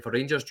that playing for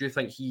Rangers? Do you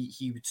think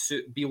he would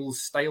suit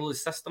Beale's style of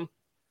system?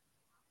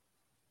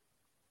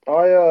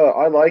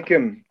 I like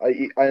him.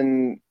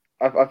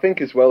 I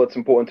think as well it's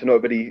important to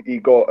note that he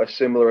got a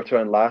similar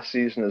return last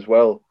season as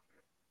well.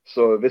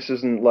 So this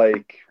isn't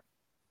like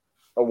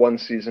a one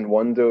season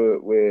wonder.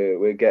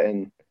 We're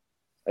getting,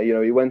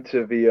 he went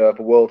to the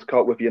World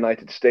Cup with the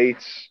United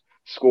States,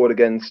 scored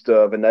against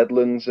the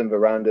Netherlands in the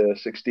round of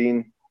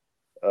 16.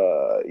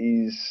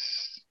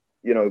 He's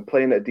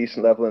playing at a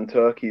decent level in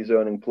Turkey. He's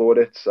earning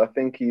plaudits. I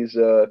think he's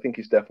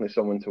definitely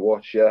someone to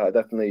watch. Yeah, I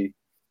definitely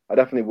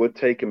would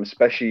take him,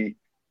 especially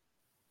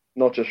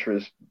not just for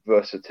his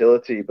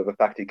versatility, but the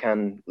fact he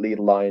can lead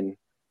a line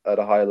at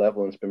a high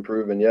level and it's been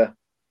proven. Yeah.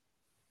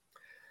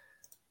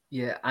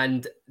 Yeah,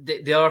 and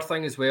the other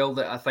thing as well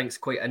that I think is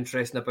quite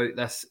interesting about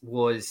this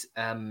was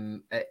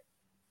it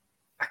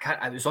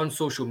was on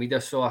social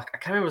media, so I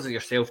can't remember, was it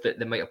yourself that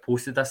they might have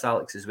posted this,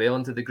 Alex, as well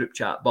into the group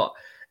chat, but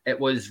it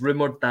was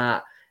rumoured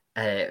that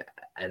and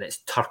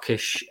it's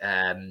Turkish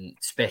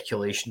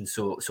speculation,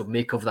 so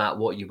make of that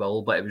what you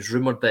will, but it was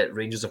rumoured that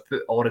Rangers have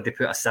already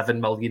put a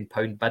 £7 million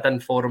bid in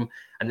for him,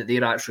 and that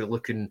they're actually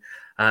looking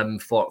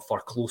for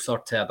closer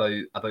to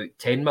about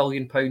 £10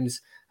 million.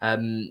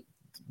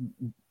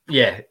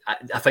 Yeah,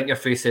 I think your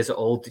face says it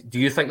all. Do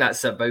you think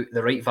that's about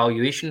the right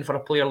valuation for a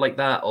player like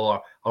that,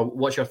 or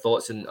what's your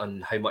thoughts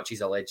on how much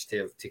he's alleged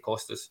to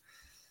cost us?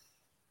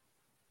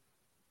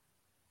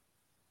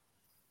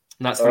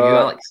 And that's for you,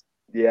 Alex.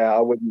 Yeah, I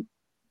wouldn't.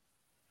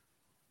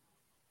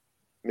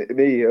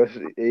 Me,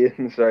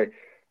 Ian. Sorry.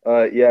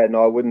 Yeah,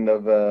 no, I wouldn't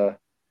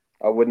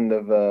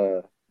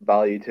have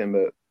valued him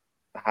at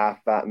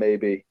half that.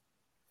 Maybe.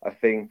 I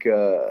think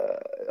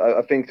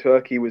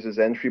Turkey was his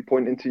entry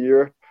point into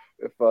Europe,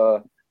 if I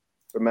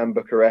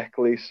remember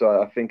correctly.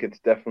 So I think it's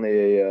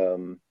definitely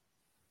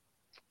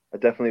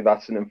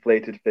that's an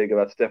inflated figure.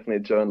 That's definitely a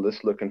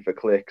journalist looking for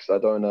clicks. I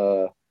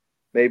don't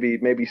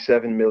maybe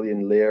 7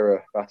 million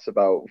lira. That's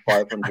about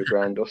 500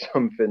 grand or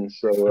something.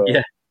 So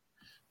yeah.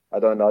 I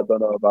don't know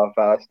about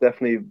that. It's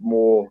definitely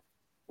more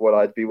what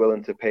I'd be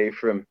willing to pay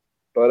for him.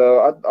 But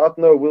I don't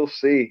know. We'll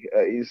see.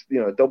 He's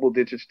double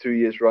digits 2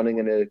 years running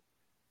in a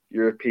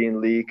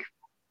European league.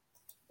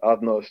 I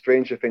don't know.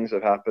 Stranger things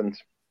have happened.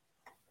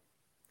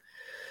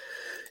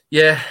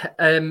 Yeah,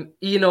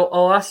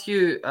 I'll ask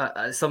you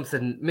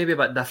something maybe a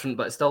bit different,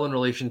 but still in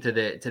relation to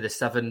the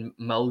 £7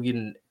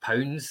 million.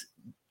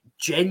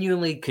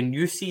 Genuinely, can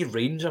you see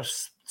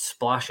Rangers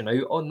splashing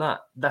out on that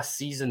this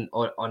season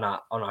on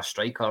a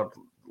striker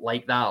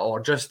like that,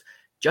 or just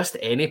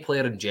any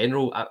player in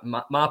general?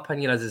 My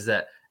opinion is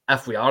that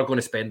if we are going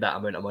to spend that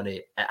amount of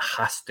money, it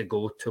has to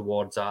go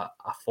towards a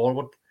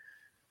forward.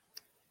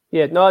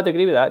 Yeah, no, I'd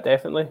agree with that,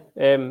 definitely.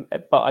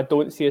 But I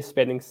don't see us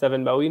spending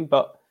 £7 million.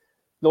 But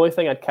the only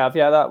thing I'd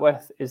caveat that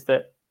with is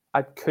that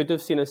I could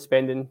have seen us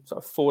spending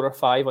sort of 4 or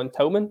 5 on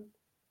Tillman.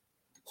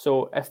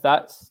 So if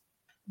that's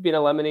been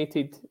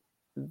eliminated,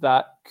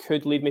 that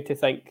could lead me to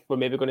think we're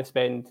maybe going to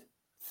spend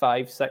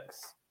 5,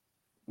 6,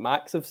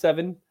 max of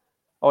 7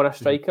 on a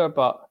striker.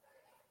 But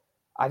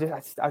I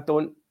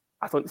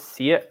don't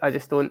see it. I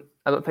don't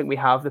think we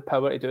have the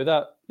power to do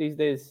that these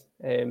days,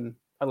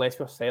 unless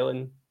we're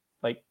selling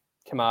like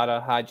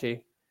Kamara,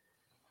 Hadji,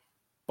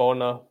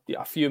 Borna,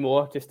 a few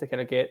more just to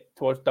kind of get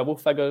towards double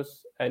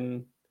figures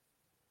in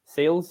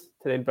sales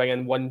to then bring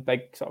in one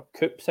big sort of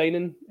coup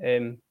signing.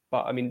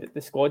 But I mean,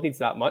 the squad needs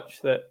that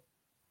much that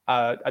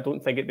I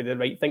don't think it'd be the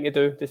right thing to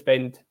do to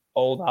spend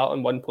all that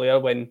on one player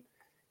when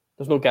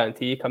there's no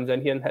guarantee he comes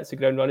in here and hits the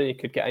ground running. He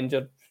could get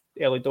injured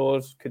early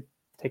doors, could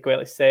take a while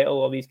to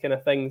settle, all these kind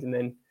of things, and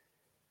then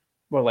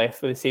we're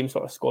left with the same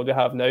sort of squad we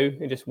have now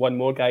and just one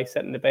more guy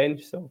sitting on the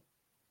bench. So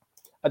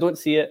I don't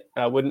see it.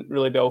 I wouldn't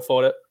really be all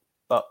for it,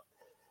 but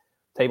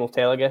time will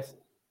tell, I guess.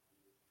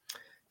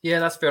 Yeah,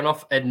 that's fair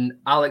enough. And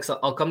Alex,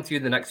 I'll come to you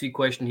in the next week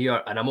question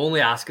here, and I'm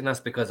only asking this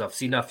because I've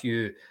seen a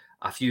few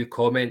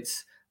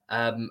comments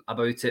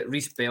about it.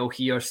 Reese Bell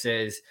here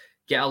says,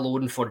 get a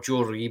loan for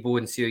Joe Rebo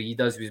and see how he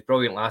does. He was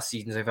brilliant last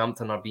season.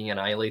 Southampton are being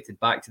annihilated.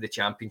 Back to the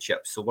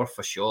Championship, so worth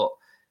a shot.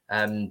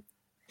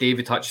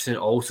 David Hutchison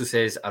also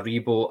says,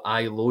 Aribo,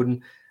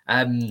 loan.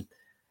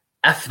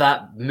 If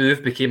that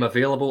move became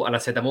available, and I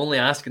said I'm only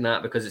asking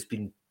that because it's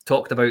been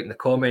talked about in the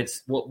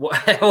comments.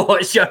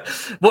 What's your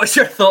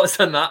thoughts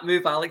on that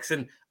move, Alex?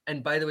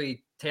 And by the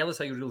way, tell us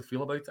how you really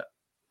feel about it.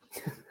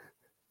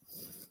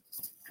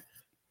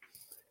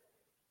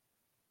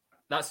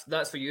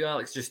 That's for you,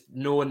 Alex. Just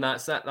knowing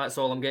that's it. That's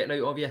all I'm getting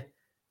out of you.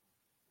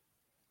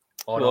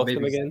 Or lost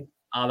him again.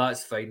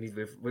 That's fine.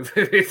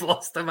 We've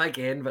lost him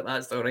again, but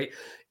that's all right.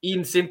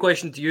 Ian, same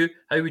question to you.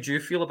 How would you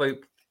feel about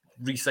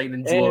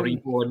re-signing Joe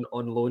Aribo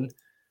on loan?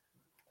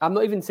 I'm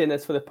not even saying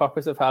this for the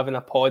purpose of having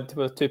a pod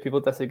where two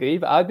people disagree,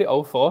 but I'd be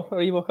all for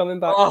Aribo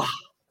coming back. Oh.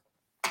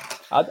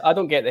 I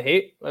don't get the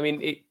hate. I mean,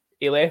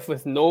 he left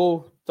with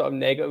no sort of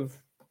negative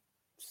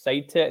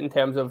side to it in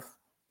terms of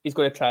he's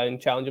going to try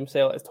and challenge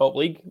himself at his top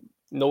league.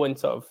 No one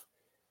sort of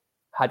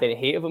had any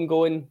hate of him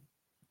going.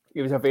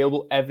 He was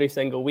available every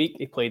single week.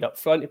 He played up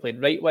front. He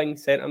played right wing,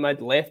 centre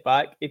mid, left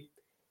back. He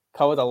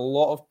covered a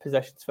lot of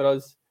positions for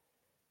us.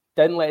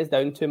 Didn't let us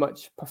down too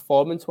much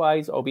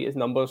performance-wise, albeit his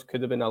numbers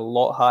could have been a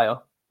lot higher.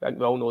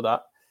 We all know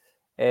that.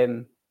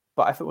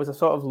 But if it was a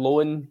sort of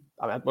loan,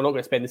 I mean, we're not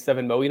going to spend the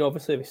 $7 million,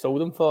 obviously, we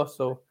sold him for.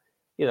 So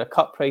either a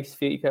cut price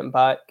fee to get him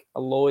back,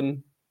 a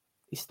loan.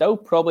 He's still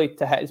probably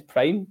to hit his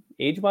prime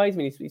age-wise. I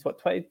mean, he's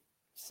what,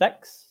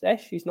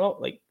 26-ish? He's not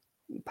like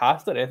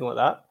past it or anything like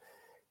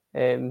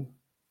that.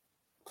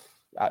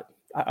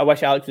 I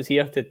wish Alex was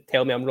here to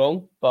tell me I'm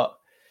wrong, but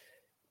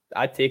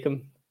I'd take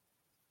him.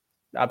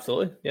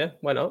 Absolutely. Yeah,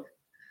 why not?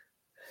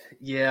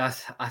 Yeah,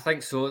 I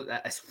think so.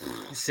 It's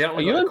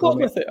certainly. Are you on board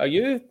with it?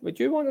 Would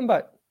you want him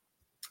back?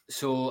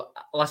 So,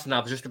 listen, I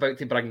was just about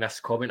to bring this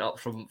comment up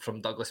from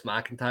Douglas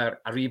McIntyre.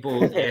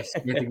 Aribo, yes,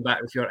 getting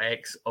back with your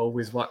ex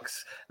always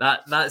works.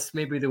 That's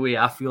maybe the way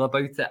I feel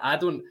about it. I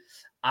don't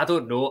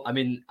know. I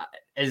mean,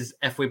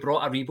 if we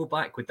brought Aribo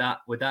back, would that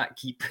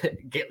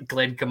get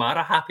Glenn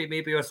Kamara happy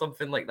maybe or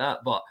something like that?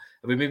 But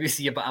we maybe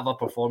see a bit of a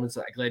performance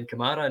at Glenn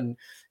Kamara and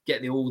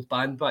get the old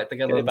band back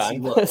together and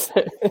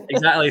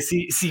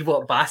see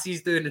what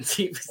Bassey's doing and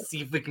see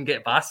if we can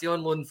get Bassey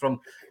on loan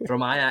from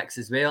Ajax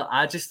as well.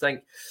 I just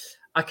think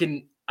I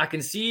can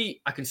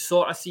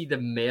sort of see the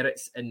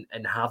merits in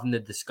having the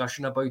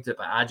discussion about it,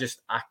 but I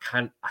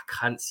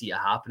can't see it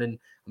happening.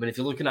 I mean, if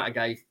you're looking at a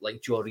guy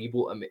like Joe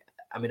Aribo,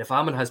 I mean, if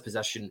I'm in his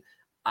position,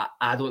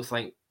 I don't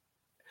think,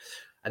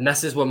 and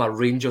this is where my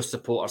Rangers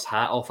supporters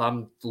hat off,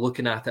 I'm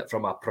looking at it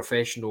from a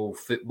professional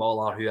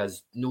footballer who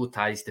has no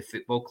ties to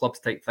football clubs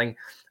type thing.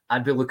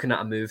 I'd be looking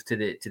at a move to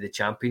the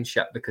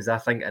Championship, because I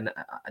think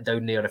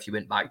down there, if you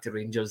went back to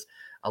Rangers,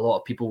 a lot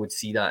of people would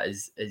see that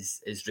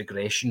as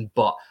regression.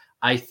 But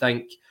I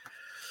think,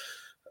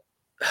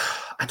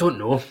 I don't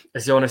know,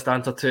 is the honest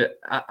answer to it.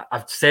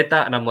 I've said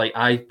that and I'm like,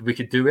 we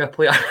could do with a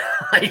player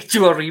like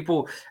Joe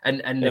Aribo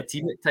in the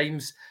team at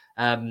times,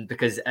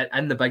 because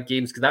in the big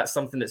games, because that's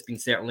something that's been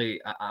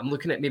certainly, I'm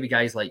looking at maybe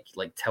guys like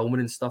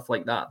Tillman and stuff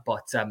like that,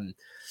 but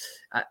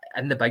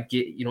in the big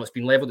game, it's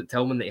been levelled at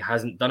Tillman that he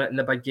hasn't done it in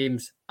the big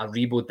games.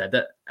 Aribo did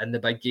it in the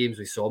big games.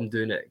 We saw him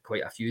doing it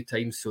quite a few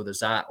times, so there's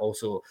that.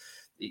 Also,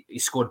 he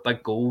scored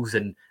big goals,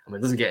 and I mean,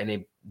 it doesn't get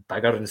any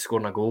bigger than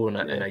scoring a goal in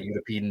a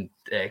European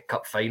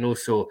Cup final.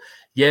 So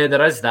yeah,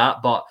 there is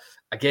that, but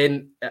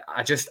again,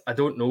 I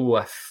don't know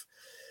if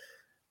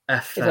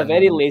it's a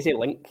very lazy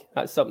link.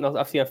 That's something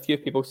I've seen a few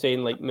people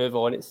saying, like, move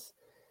on. It's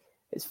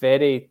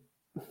very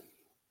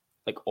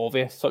like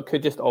obvious, so it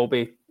could just all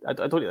be. I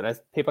don't think there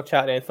is paper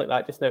chat or anything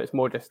like that just now. It's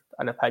more just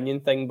an opinion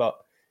thing, but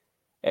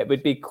it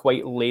would be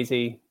quite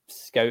lazy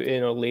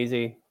scouting or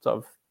lazy sort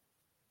of,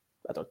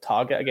 I don't know,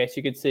 target, I guess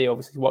you could say.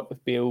 Obviously, worked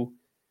with Bale,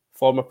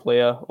 former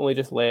player, only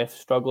just left,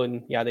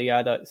 struggling, yada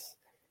yada.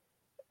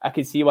 I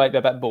can see why it'd be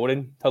a bit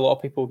boring to a lot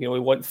of people. You know, we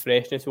want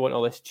freshness, we want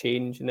all this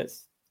change, and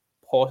it's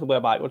possibly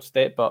a backward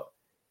step. But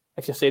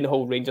if you're saying the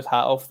whole Rangers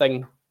hat off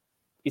thing,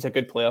 he's a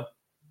good player,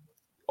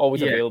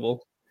 always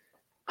available,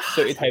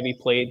 suited how he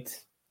played.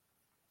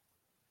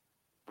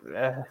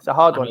 It's a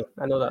hard one.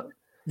 I know that.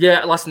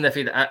 Yeah, listen,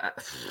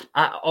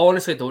 I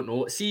honestly don't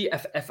know. See,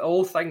 if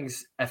all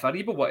things, if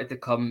Ariba wanted to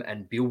come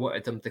and Beale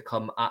wanted him to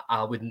come,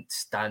 I wouldn't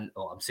stand.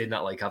 Oh, I'm saying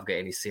that like I've got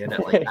any say in it.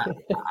 Like,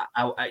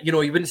 you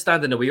wouldn't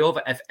stand in the way of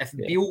it. If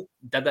Beale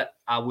did it,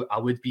 I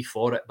would be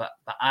for it. But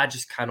I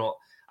just cannot.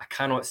 I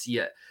cannot see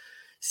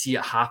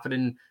it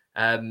happening.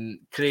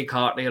 Craig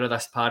Hartnell of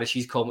this parish,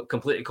 he's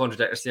completely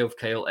contradict herself,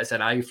 Kyle. It's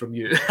an eye from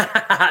you.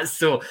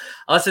 So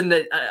listen,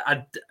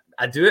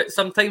 I do it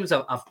sometimes.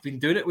 I've been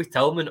doing it with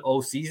Tillman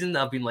all season.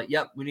 I've been like,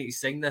 yep, we need to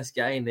sign this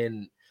guy. And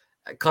then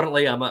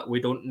currently we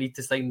don't need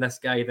to sign this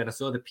guy. Then I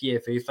saw the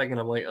PFA thing and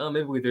I'm like, oh,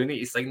 maybe we do need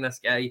to sign this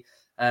guy.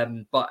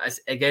 But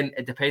again,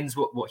 it depends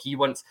what he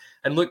wants.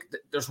 And look,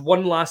 there's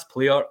one last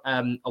player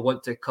I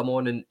want to come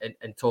on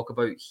and talk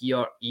about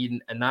here,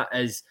 Ian, and that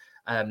is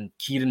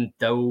Kieran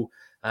Dowell.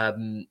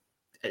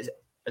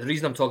 The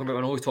reason I'm talking about,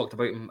 I know we talked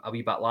about him a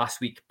wee bit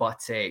last week,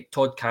 but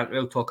Todd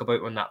Cantwell talked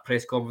about on that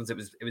press conference. It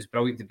was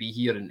brilliant to be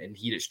here and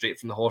hear it straight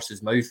from the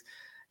horse's mouth.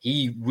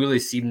 He really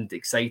seemed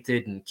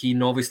excited, and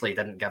Keane obviously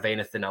didn't give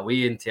anything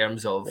away in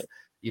terms of,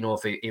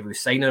 if he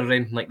was signing or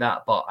anything like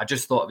that. But I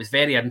just thought it was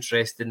very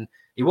interesting.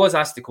 He was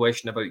asked the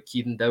question about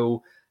Kieran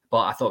Dowell,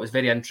 but I thought it was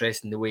very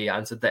interesting the way he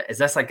answered it. Is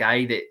this a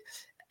guy that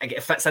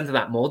it fits into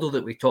that model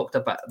that we talked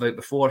about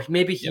before?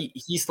 Maybe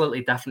he's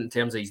slightly different in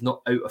terms of he's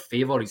not out of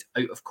favour, he's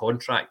out of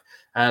contract.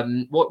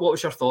 What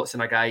was your thoughts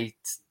on a guy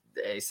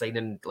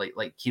signing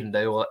like Kieran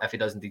Dowell if he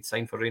does indeed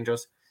sign for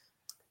Rangers?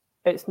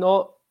 It's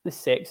not the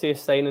sexiest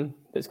signing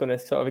that's going to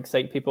sort of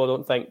excite people, I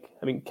don't think.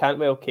 I mean,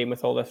 Cantwell came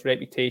with all this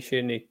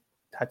reputation. He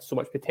had so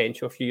much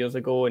potential a few years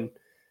ago, and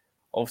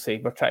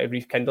obviously we're trying to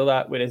rekindle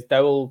that, whereas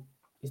Dowell,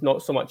 he's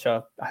not so much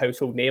a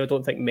household name. I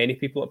don't think many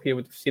people up here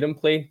would have seen him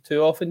play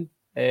too often.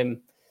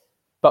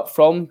 But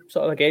from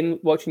sort of, again,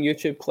 watching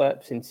YouTube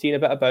clips and seeing a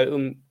bit about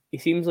him, he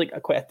seems like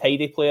quite a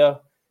tidy player.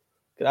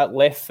 That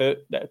left foot,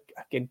 that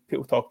again,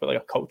 people talk about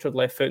like a cultured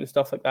left foot and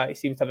stuff like that. He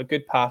seems to have a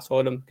good pass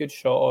on him, good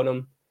shot on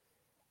him.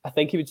 I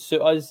think he would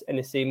suit us in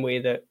the same way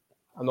that,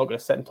 I'm not going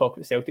to sit and talk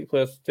about Celtic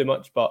players too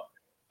much, but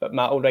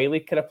Matt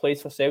O'Reilly kind of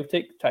plays for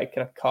Celtic, try to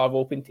kind of carve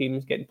open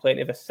teams, getting plenty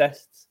of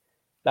assists.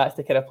 That's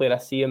the kind of player I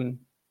see him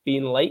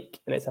being like,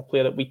 and it's a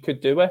player that we could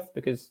do with,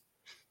 because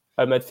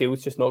our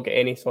midfield's just not get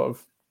any sort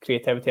of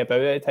creativity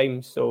about it at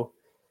times. So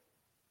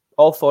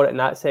all for it in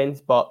that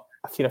sense, but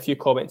I've seen a few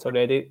comments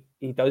already.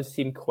 He does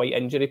seem quite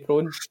injury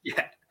prone.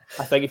 Yeah.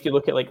 I think if you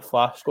look at like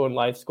flash score and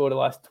live score the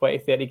last 20,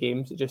 30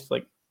 games, it's just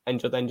like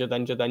injured.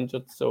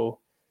 So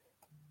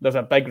there's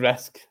a big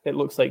risk, it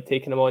looks like,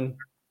 taking him on.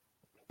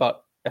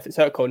 But if it's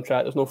out of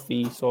contract, there's no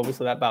fee, so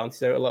obviously that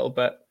balances out a little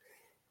bit.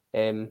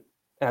 And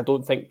I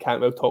don't think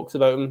Cantwell talks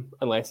about him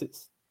unless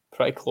it's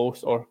pretty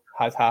close or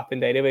has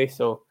happened anyway.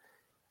 So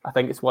I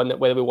think it's one that,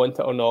 whether we want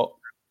it or not,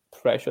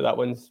 pretty sure that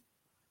one's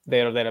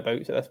there or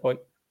thereabouts at this point.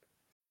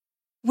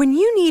 When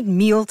you need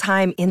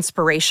mealtime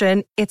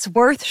inspiration, it's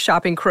worth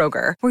shopping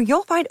Kroger, where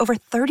you'll find over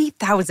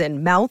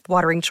 30,000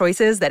 mouth-watering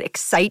choices that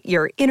excite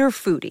your inner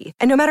foodie.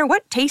 And no matter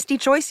what tasty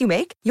choice you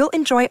make, you'll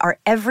enjoy our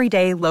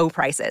everyday low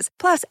prices,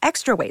 plus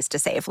extra ways to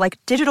save, like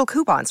digital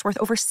coupons worth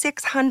over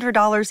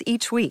 $600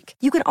 each week.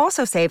 You can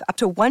also save up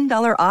to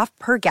 $1 off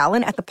per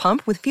gallon at the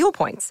pump with fuel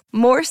points.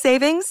 More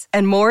savings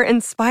and more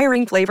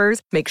inspiring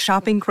flavors make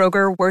shopping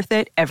Kroger worth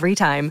it every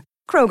time.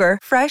 Kroger,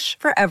 fresh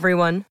for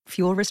everyone.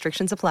 Fuel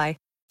restrictions apply.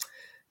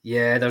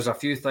 Yeah, there's a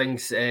few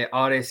things.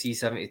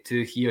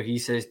 RSC72 here, he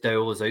says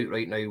Dowell is out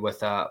right now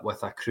with a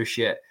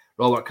cruciate.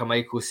 Robert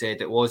Carmichael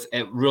said it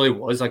really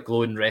was a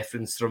glowing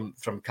reference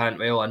from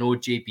Cantwell. I know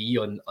JB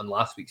on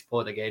last week's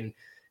pod again,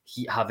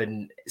 he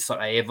having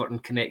sort of Everton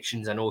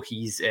connections. I know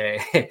he's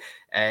said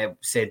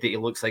that he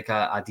looks like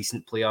a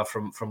decent player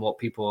from what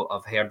people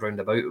have heard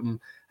round about him.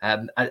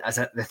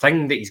 The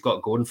thing that he's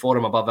got going for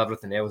him above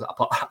everything else,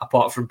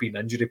 apart from being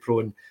injury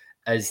prone,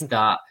 is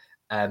that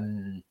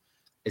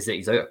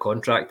he's out of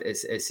contract.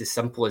 It's as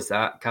simple as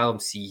that. Callum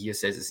C here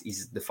says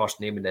he's the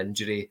first name in the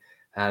injury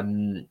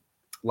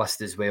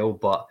list as well.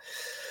 But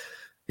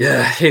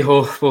Yeah, hey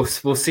ho, we'll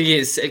see.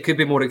 It could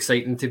be more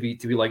exciting to be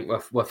linked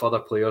with other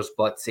players,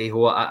 but hey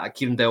ho,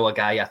 Kieran Dowell, a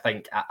guy I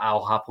think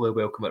I'll happily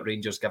welcome at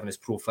Rangers given his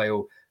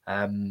profile.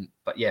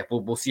 But yeah,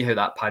 we'll see how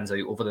that pans out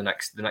over the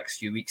next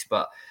few weeks.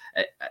 But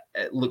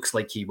it looks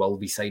like he will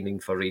be signing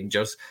for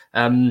Rangers.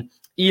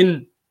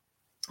 Ian,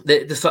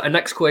 the sort of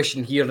next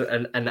question here,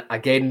 and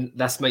again,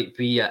 this might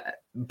be a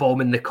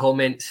bomb in the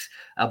comments,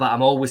 but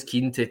I'm always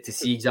keen to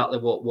see exactly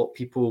what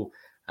people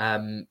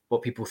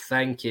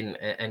think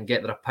and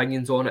get their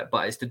opinions on it.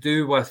 But it's to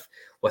do with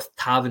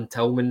Tav and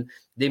Tillman.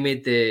 They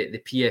made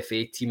the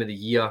PFA Team of the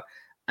Year.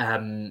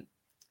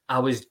 I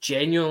was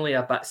genuinely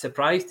a bit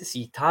surprised to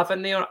see Tav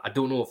in there. I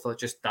don't know if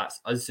that's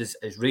us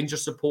as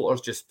Rangers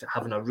supporters just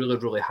having a really,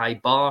 really high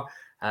bar.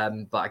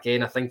 But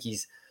again, I think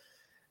he's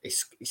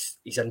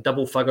in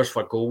double figures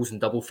for goals and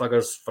double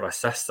figures for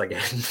assists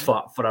again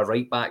for a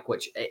right back,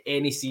 which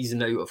any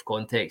season out of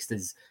context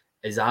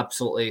is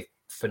absolutely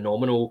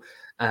phenomenal.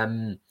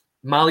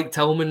 Malik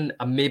Tillman,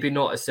 I'm maybe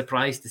not as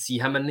surprised to see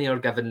him in there,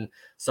 given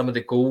some of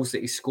the goals that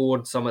he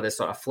scored, some of the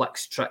sort of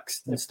flicks,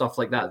 tricks, and stuff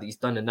like that he's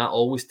done, and that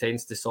always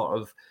tends to sort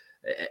of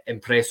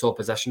impress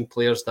opposition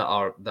players that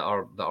are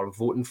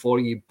voting for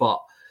you.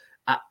 But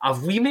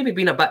have we maybe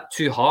been a bit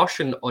too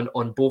harsh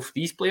on both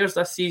these players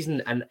this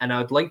season? And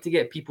I'd like to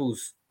get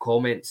people's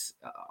comments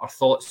or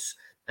thoughts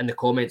in the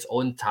comments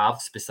on Tav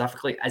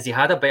specifically. Has he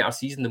had a better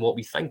season than what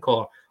we think,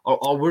 or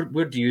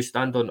where do you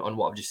stand on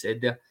what I've just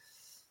said there?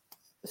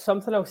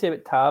 Something I'll say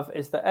about Tav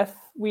is that if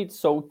we'd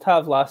sold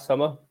Tav last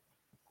summer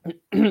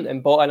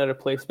and bought in a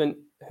replacement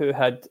who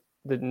had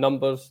the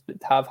numbers that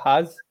Tav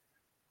has,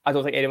 I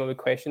don't think anyone would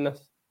question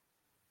this.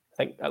 I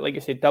think, like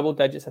you said, double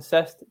digits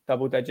assists,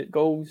 double digit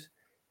goals,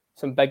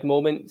 some big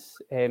moments.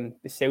 The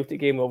Celtic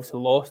game we obviously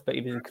lost, but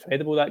he was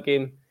incredible that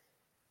game.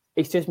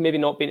 It's just maybe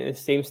not been at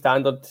the same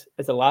standard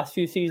as the last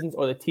few seasons,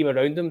 or the team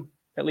around him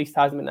at least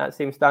hasn't been that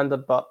same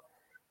standard. But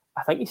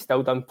I think he's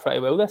still done pretty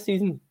well this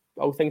season,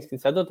 all things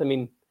considered. I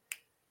mean,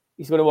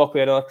 he's going to walk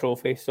away with another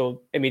trophy,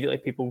 so immediately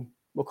people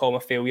will call him a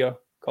failure,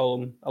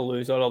 call him a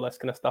loser, all this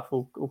kind of stuff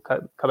will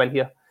come in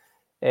here.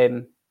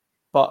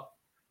 But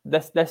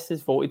this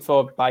is voted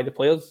for by the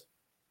players,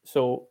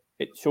 so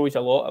it shows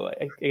a lot.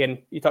 Again,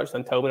 you touched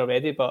on Tillman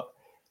already, but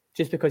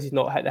just because he's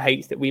not hit the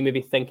heights that we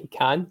maybe think he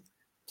can,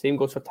 same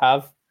goes for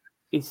Tav.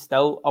 He's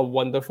still a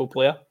wonderful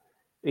player.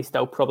 He's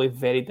still probably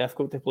very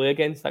difficult to play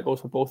against. That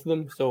goes for both of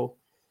them. So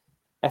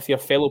if your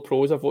fellow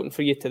pros are voting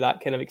for you to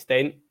that kind of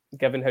extent,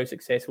 given how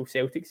successful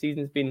Celtic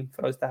season's been,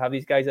 for us to have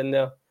these guys in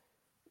there,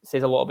 it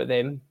says a lot about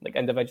them, like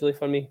individually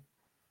for me.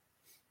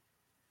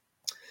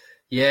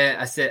 Yeah,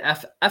 I said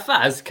if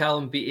it is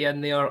Callum Beattie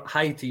in there,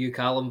 hi to you,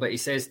 Callum. But he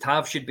says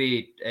Tav should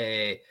be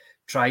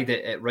tried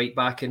at right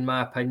back, in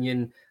my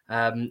opinion.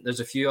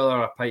 There's a few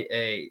other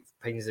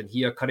opinions in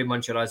here. Curry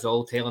Muncher as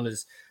all telling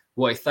us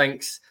what he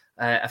thinks.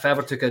 If I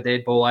ever took a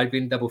dead ball, I'd be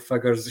in double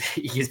figures.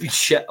 He's been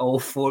shit all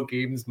 4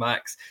 games,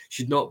 Max.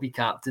 Should not be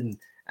captain.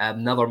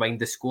 Never mind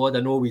the squad.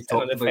 I know we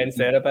talked about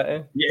there a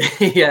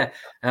bit, Yeah.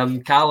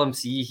 Callum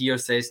C here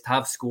says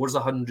Tav scores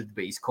 100,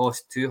 but he's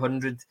cost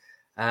 200.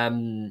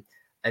 And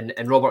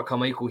Robert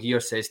Carmichael here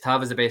says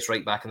Tav is the best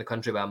right back in the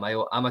country by a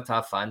mile. I'm a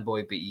Tav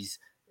fanboy, but he's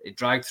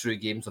dragged through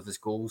games of his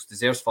goals.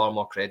 Deserves far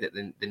more credit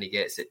than he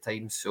gets at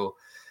times. So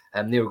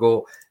there we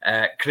go.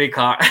 Craig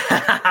Hart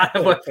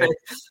with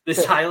the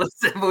silence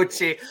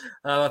emoji.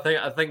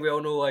 I think we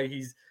all know why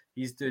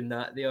he's doing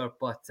that there.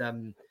 But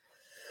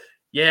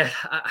yeah,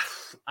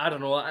 I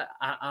don't know.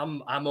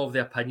 I'm of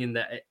the opinion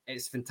that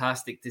it's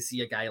fantastic to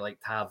see a guy like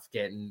Tav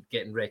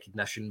getting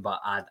recognition, but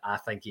I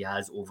think he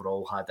has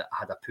overall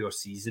had a poor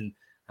season.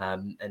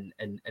 And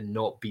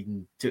not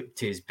being to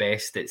his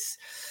best. It's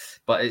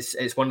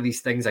one of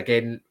these things.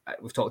 Again,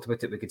 we've talked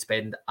about it. We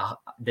could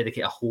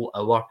dedicate a whole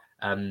hour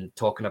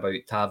talking about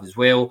Tav as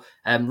well.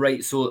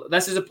 Right. So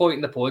this is a point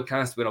in the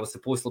podcast where I was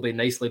supposed to be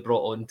nicely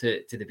brought on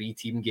to the B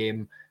team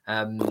game.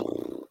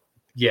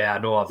 Yeah, I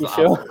know.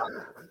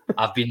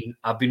 I've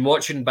been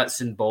watching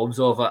bits and bobs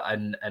of it,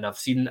 and I've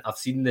seen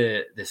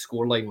the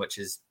scoreline, which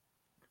is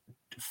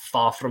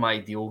far from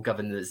ideal,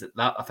 given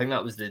that I think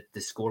that was the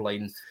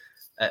scoreline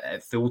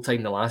at full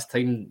time the last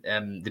time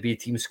the B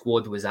team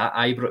squad was at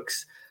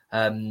Ibrox.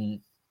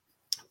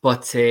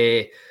 But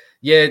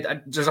yeah,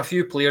 there's a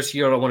few players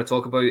here I want to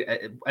talk about.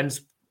 And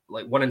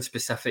like one in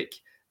specific,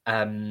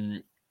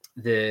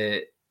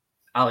 the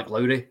Alec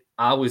Lowry.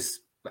 I was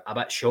a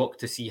bit shocked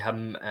to see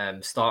him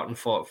starting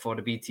for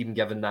the B team,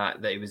 given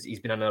that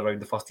he's been in and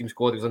around the first team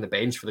squad. He was on the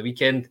bench for the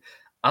weekend.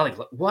 Alec,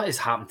 what has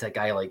happened to a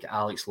guy like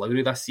Alex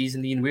Lowry this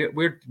season, Ian?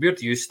 Where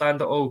do you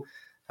stand at all?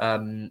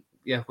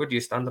 Yeah, where do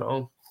you stand at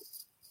all?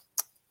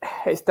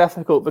 It's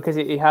difficult because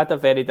he had a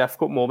very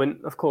difficult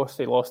moment. Of course,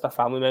 he lost a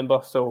family member,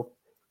 so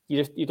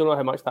you don't know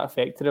how much that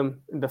affected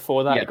him. And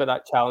before that, he got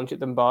that challenge at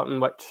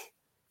Dumbarton, which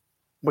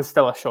was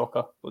still a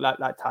shocker.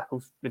 That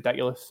tackle's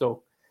ridiculous.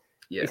 So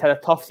he's had a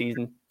tough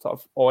season, sort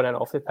of on and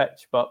off the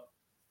pitch. But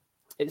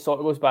it sort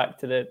of goes back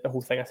to the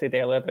whole thing I said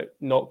earlier about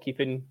not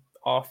keeping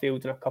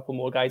Arfield and a couple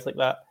more guys like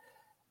that.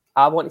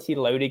 I want to see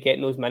Lowry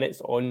getting those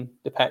minutes on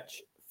the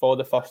pitch for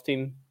the first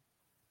team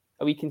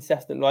a wee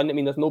consistent run. I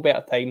mean, there's no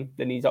better time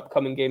than these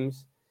upcoming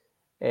games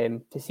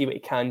to see what he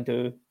can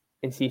do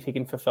and see if he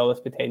can fulfil this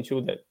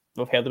potential that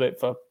we've heard about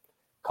for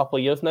a couple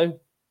of years now.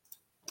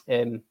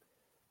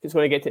 It's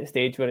going to get to the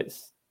stage where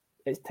it's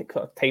sort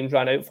of time's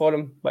ran out for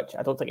him, which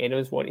I don't think any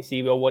of us want to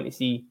see. We all want to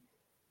see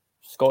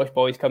Scottish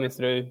boys coming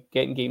through,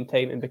 getting game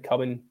time and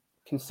becoming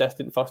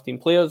consistent first-team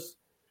players.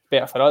 It's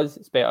better for us.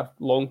 It's better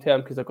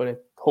long-term because they're going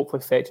to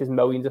hopefully fetch us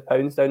millions of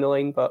pounds down the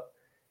line. But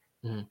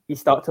you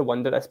start to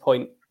wonder at this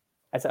point,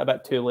 is it a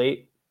bit too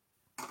late?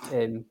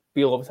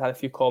 Beale obviously had a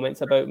few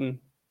comments about him.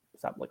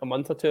 Was that like a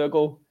month or two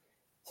ago?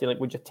 Saying like,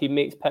 would your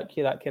teammates pick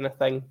you, that kind of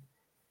thing.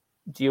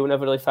 Gio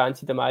never really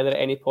fancied him either at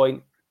any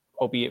point,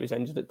 albeit he was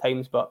injured at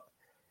times, but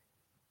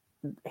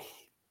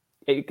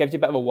it gives you a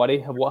bit of a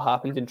worry of what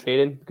happens in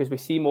training because we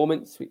see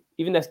moments,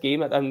 even this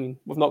game, I mean,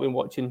 we've not been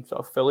watching sort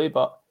of fully,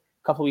 but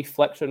a couple of wee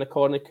flicks around the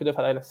corner, could have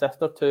had an assist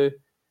or two,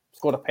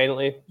 scored a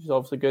penalty, which is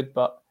obviously good,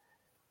 but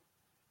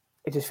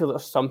I just feel like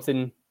there's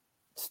something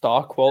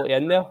star quality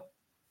in there,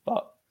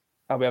 but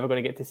are we ever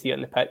going to get to see it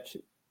on the pitch?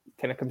 It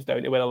kind of comes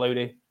down to whether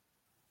Lowry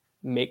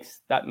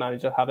makes that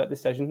manager have that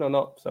decision or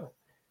not, so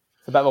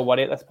it's a bit of a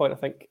worry at this point, I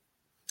think.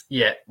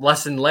 Yeah,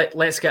 listen,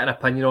 let's get an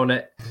opinion on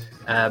it.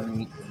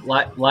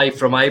 Live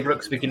from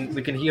Ibrox, we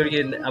can hear you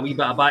in a wee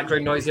bit of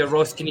background noise here.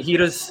 Ross, can you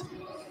hear us?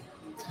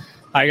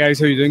 Hi guys,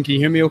 how you doing? Can you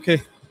hear me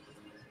okay?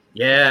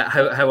 Yeah,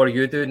 how are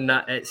you doing?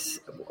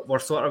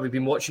 We've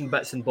been watching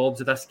bits and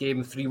bobs of this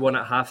game, 3-1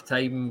 at half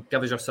time.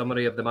 Give us your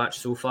summary of the match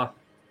so far.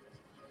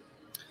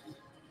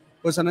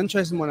 Well, it's an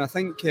interesting one. I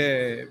think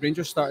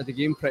Rangers started the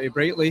game pretty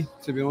brightly,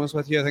 to be honest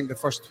with you. I think the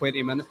first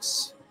 20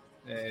 minutes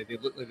they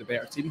looked like the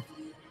better team.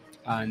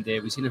 And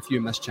we've seen a few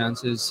missed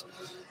chances,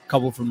 a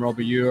couple from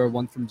Robbie Ewer,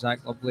 one from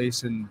Zach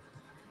Lovelace. And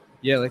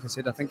yeah, like I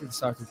said, I think it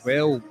started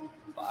well.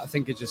 But I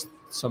think it just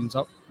sums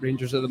up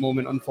Rangers at the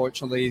moment.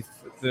 Unfortunately,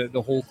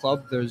 the whole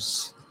club,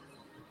 there's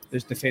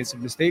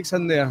defensive mistakes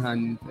in there.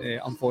 And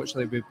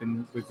unfortunately, we've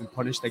been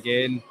punished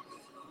again.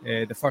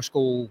 The first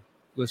goal,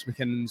 Lewis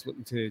McKinnon's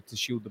looking to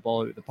shield the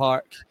ball out of the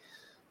park.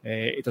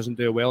 He doesn't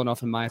do it well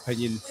enough, in my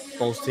opinion.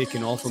 Ball's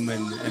taken off him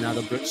and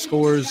Adam Brooks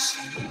scores.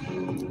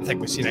 I think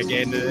we've seen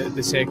again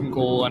the second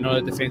goal, another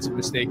defensive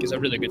mistake. Is a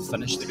really good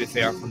finish, to be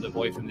fair, from the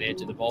boy from the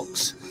edge of the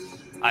box.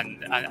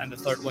 And the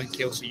third one,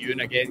 Kelsey Ewan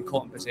again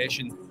caught in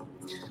possession.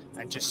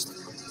 And just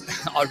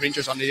our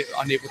Rangers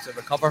unable to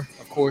recover.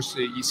 Of course,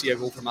 you see a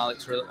goal from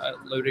Alex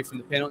Lowry from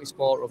the penalty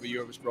spot. Robbie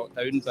Ewer was brought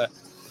down. But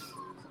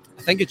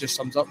I think it just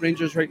sums up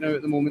Rangers right now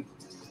at the moment,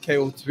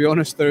 Kyle, to be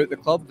honest, throughout the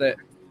club, that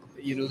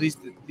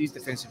these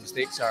defensive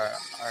mistakes are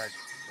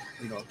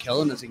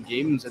killing us in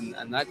games,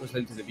 and that goes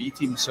down to the B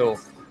team. So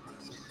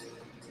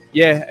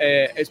yeah,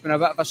 it's been a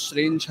bit of a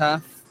strange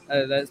half.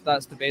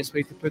 That's the best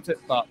way to put it.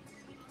 But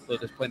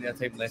there's plenty of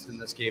time left in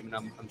this game, and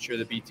I'm sure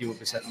the B team will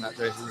be sitting in that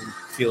dressing room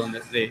feeling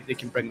that they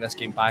can bring this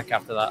game back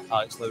after that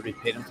Alex Lowry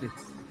penalty.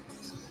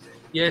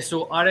 Yeah,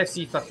 so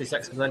RFC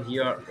 56 comes in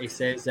here. He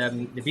says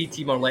the B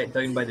team are let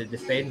down by the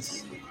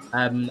defence.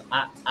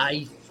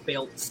 I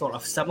felt sort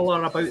of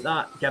similar about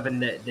that, given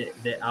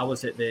that I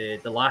was at the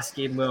last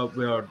game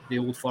where the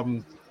Old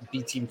Firm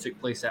B team took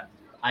place at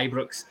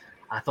Ibrox.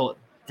 I thought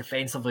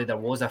defensively there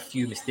was a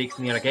few mistakes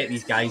in there. I get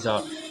these guys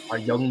are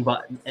young,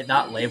 but at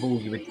that level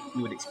you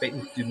would expect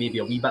them to do maybe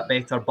a wee bit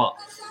better. But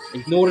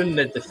ignoring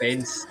the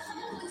defence,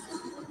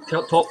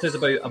 talk to us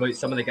about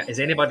some of the guys. Has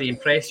anybody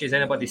impressed you? Has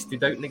anybody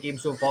stood out in the game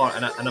so far?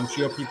 And I'm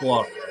sure people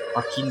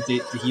are keen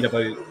to hear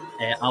about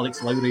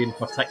Alex Lowry in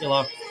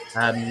particular.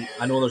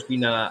 I know there's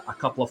been a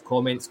couple of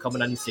comments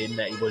coming in saying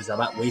that he was a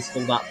bit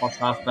wasteful that first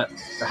half, but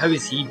how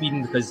has he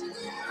been? Because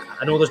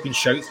I know there's been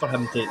shouts for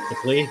him to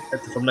play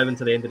from now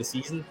until the end of the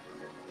season.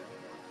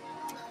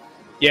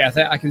 Yeah,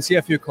 I can see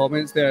a few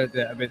comments there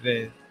about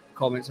the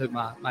comments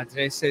about my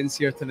dress sense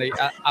here tonight.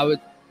 I would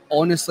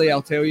honestly,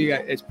 I'll tell you,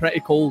 it's pretty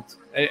cold.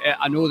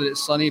 I know that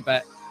it's sunny,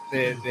 but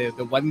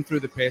the wind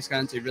through the press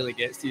canty really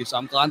gets to you. So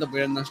I'm glad I'm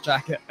wearing this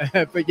jacket.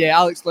 But yeah,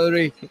 Alex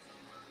Lowry,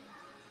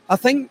 I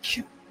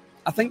think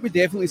we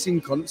definitely seen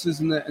glimpses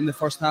in the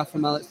first half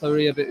from Alex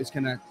Lowry about his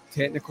kind of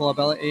technical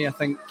ability. I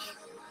think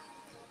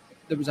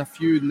there was a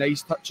few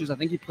nice touches. I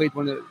think he played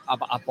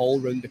a ball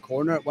round the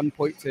corner at one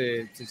point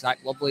to Zach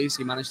Lovelace.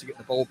 He managed to get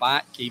the ball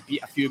back. He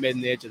beat a few men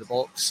in the edge of the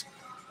box,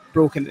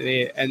 broke into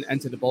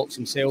the box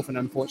himself, and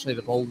unfortunately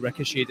the ball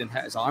ricocheted and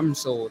hit his arm,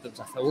 so there was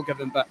a foul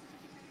given. But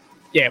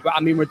yeah, but I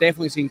mean, we're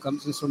definitely seeing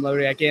glimpses from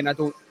Lowry. Again,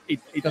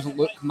 he doesn't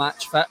look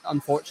match fit,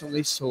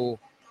 unfortunately, so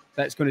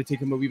that's going to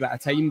take him a wee bit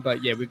of time.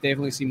 But yeah, we've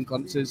definitely seen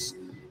glimpses.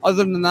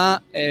 Other than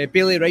that,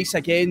 Bailey Rice,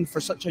 again,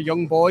 for such a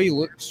young boy,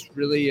 looks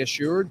really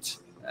assured.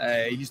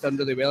 He's done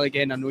really well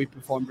again. I know he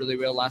performed really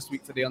well last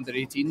week for the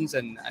under-18s,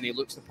 and he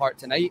looks the part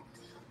tonight.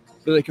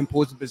 Really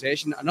composed in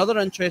possession. Another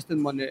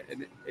interesting one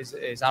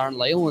is Aaron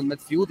Lyle in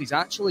midfield. He's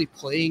actually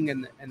playing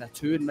in a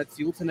 2 in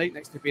midfield tonight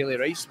next to Bailey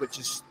Rice, which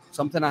is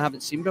something I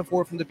haven't seen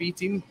before from the B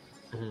team.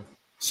 Mm-hmm.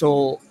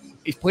 So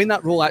he's playing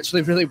that role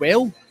actually really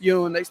well,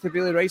 next to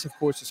Bailey Rice. Of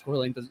course, the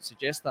scoreline doesn't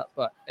suggest that,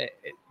 but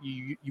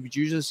you would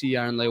usually see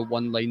Aaron Lyle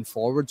one line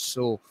forward.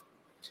 So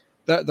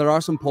there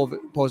are some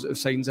positive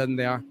signs in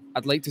there.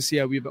 I'd like to see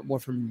a wee bit more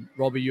from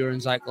Robbie Ure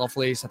and Zach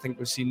Lovelace. I think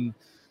we've seen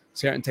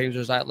certain times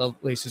where Zach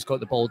Lovelace has got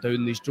the ball down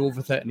and he's drove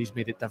with it and he's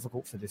made it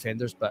difficult for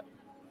defenders. But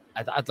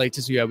I'd like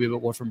to see a wee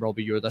bit more from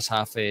Robbie Ure this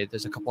half.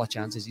 There's a couple of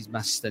chances he's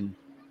missed, and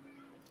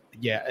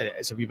yeah,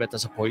 it's a wee bit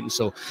disappointing.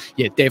 So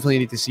yeah, definitely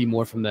need to see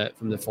more from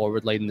the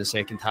forward line in the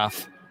second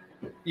half.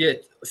 Yeah,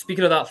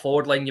 speaking of that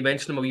forward line, you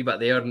mentioned him a wee bit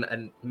there,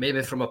 and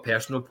maybe from a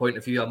personal point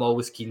of view, I'm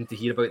always keen to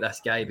hear about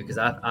this guy because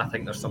I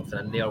think there's something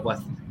in there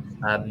with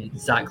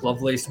Zach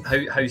Lovelace.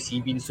 How's he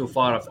been so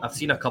far? I've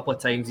seen a couple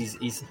of times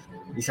he's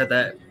had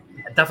a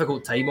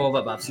difficult time of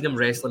it, but I've seen him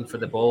wrestling for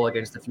the ball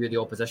against a few of the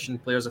opposition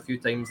players a few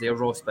times there,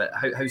 Ross. But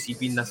how's he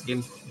been this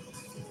game?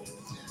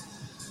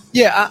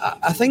 Yeah,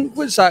 I think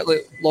what Zach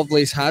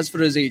Lovelace has for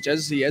his age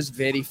is he is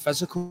very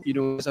physical. You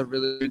know, he's a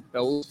really good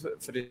build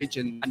for his age,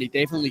 and he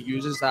definitely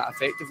uses that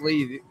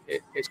effectively.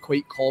 It's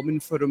quite common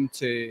for him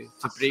to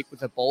break with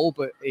the ball,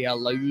 but he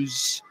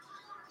allows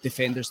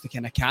defenders to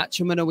kind of catch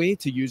him in a way,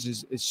 to use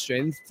his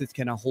strength to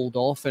kind of hold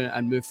off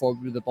and move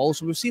forward with the ball.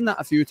 So we've seen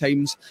that a few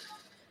times.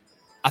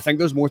 I think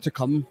there's more to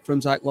come from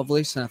Zach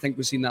Lovelace, and I think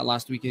we've seen that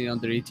last week in the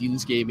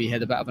under-18s game. He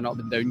had a bit of an up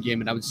and down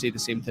game, and I would say the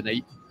same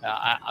tonight.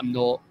 I'm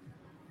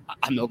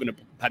not going to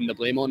pin the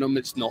blame on him.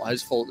 It's not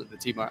his fault that the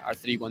team are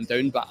 3-1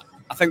 down, but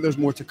I think there's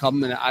more to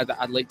come, and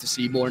I'd like to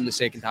see more in the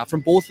second half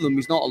from both of them.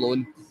 He's not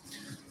alone.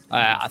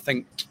 I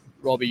think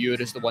Robbie Ure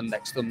is the one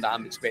next to him that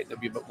I'm expecting a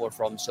wee bit more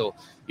from. So,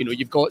 you know,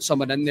 you've got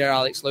someone in there,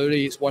 Alex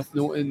Lowry. It's worth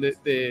noting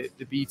that the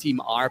B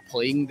team are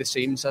playing the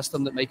same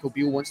system that Michael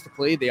Beale wants to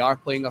play. They are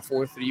playing a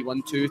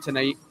 4-3-1-2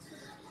 tonight.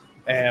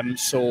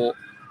 So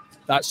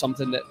that's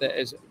something that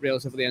is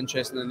relatively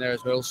interesting in there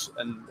as well.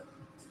 And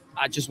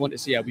I just want to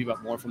see a wee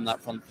bit more from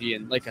that front three.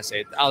 And like I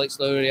said, Alex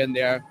Lowry in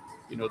there,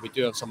 you know, we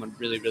do have someone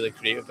really, really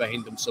creative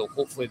behind them. So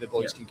hopefully the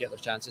boys can get their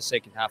chances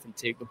second half and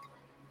take them.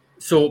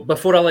 So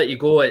before I let you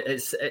go,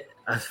 it's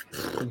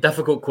a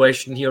difficult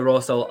question here,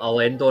 Ross, I'll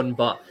end on.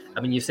 But,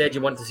 I mean, you said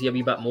you want to see a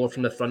wee bit more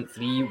from the front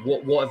three.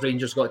 What have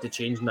Rangers got to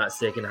change in that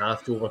second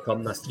half to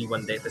overcome this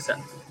 3-1 deficit?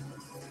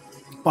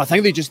 Well, I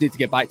think they just need to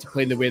get back to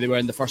playing the way they were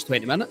in the first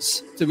 20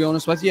 minutes, to be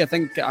honest with you. I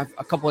think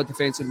a couple of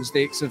defensive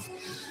mistakes have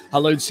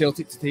allowed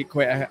Celtic to take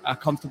quite a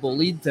comfortable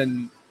lead,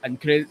 and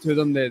credit to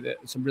them,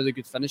 some really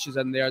good finishes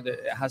in there,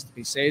 that it has to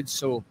be said.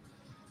 So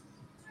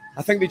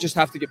I think they just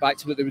have to get back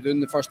to what they were doing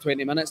in the first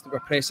 20 minutes. They were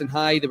pressing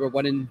high, they were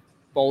winning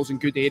balls in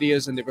good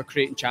areas, and they were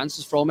creating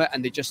chances from it,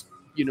 and they just,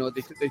 you know,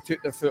 they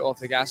took their foot off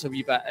the gas a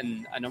wee bit,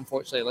 and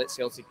unfortunately let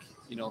Celtic,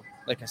 you know,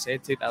 like I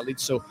said, take that lead.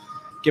 So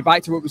get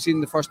back to what we've seen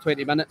in the first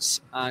 20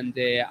 minutes, and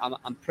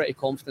I'm pretty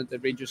confident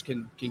that Rangers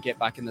can get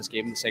back in this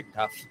game in the second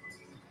half.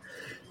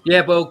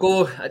 Yeah, well,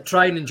 go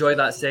try and enjoy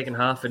that second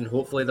half, and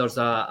hopefully there's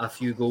a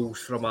few goals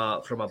from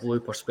a blue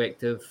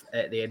perspective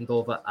at the end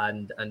of it,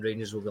 and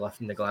Rangers will be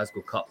lifting the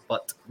Glasgow Cup,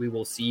 but we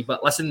will see.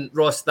 But listen,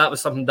 Ross, that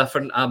was something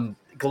different. I'm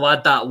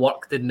glad that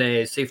worked,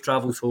 and safe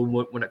travels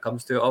home when it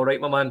comes to it. All right,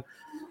 my man.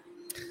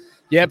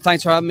 Yeah,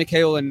 thanks for having me,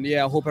 Kyle, and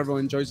yeah, I hope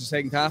everyone enjoys the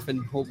second half,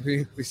 and hope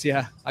we see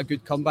a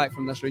good comeback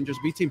from this Rangers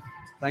B team.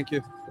 Thank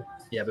you.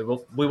 Yeah,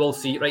 we will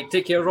see. Right,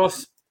 take care,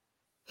 Ross.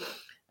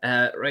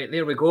 Right,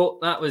 there we go.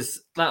 That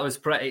was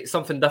pretty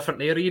something different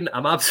there, Ian.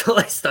 I'm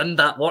absolutely stunned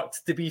that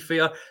worked, to be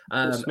fair.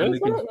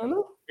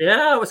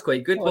 Yeah, it was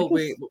quite good.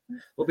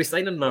 We'll be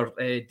signing our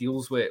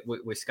deals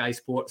with Sky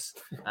Sports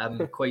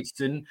quite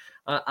soon,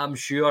 I'm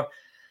sure.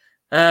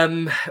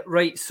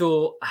 Right,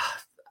 so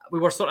we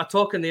were sort of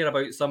talking there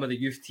about some of the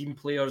youth team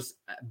players.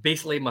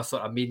 Basically, my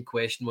sort of main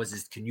question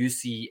was, can you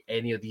see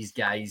any of these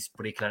guys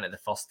breaking into the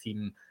first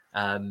team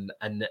and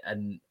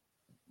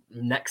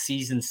next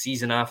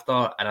season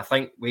after? And I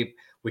think we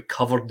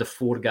covered the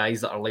four guys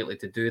that are likely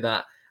to do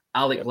that.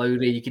 Alec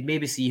Lowry, you can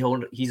maybe see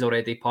he's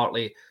already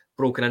partly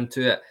broken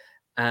into it.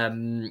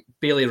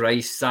 Bailey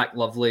Rice, Zach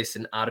Lovelace,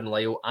 and Aaron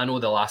Lyle. I know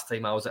the last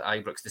time I was at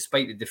Ibrox,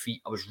 despite the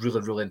defeat, I was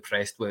really, really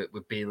impressed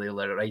with Bailey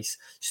Rice.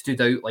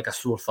 Stood out like a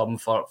sore thumb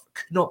could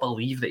not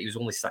believe that he was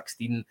only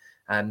 16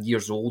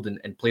 years old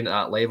and playing at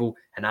that level.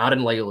 And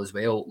Aaron Lyle as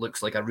well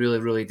looks like a really,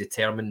 really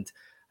determined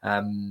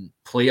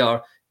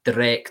player,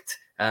 direct.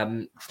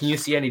 Can you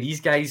see any of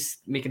these guys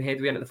making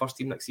headway into the first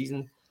team next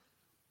season?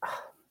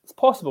 It's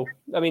possible.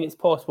 I mean, it's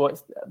possible.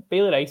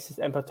 Bailey Rice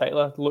in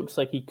particular looks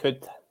like he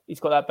could. He's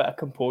got that bit of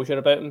composure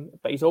about him,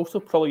 but he's also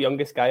probably the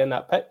youngest guy on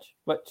that pitch,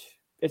 which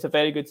is a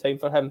very good sign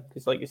for him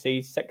because, like you say,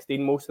 he's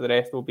 16. Most of the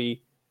rest will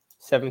be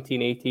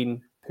 17,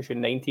 18,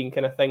 pushing 19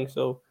 kind of thing.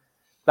 So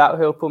that'll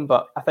help him.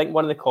 But I think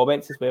one of the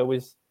comments as well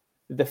was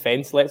the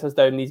defence lets us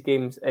down in these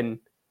games, and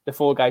the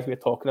four guys we're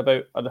talking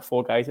about are the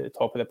four guys at the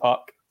top of the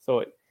park.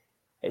 So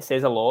it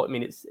says a lot. I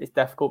mean, it's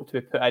difficult to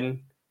be put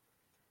in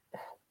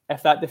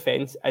if that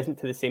defence isn't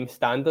to the same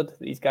standard that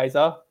these guys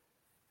are.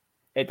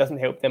 It doesn't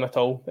help them at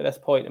all at this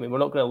point. I mean, we're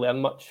not going to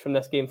learn much from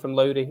this game from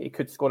Lowry. He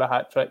could score a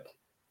hat-trick.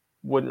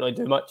 Wouldn't really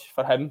do much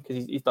for him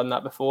because he's done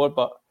that before,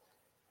 but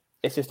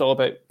it's just all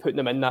about putting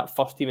them in that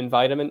first-team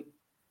environment.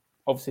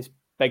 Obviously, it's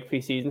big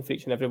pre-season for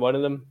each and every one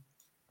of them.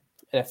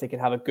 And if they can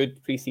have a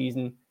good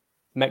pre-season,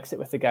 mix it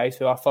with the guys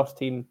who are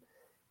first-team,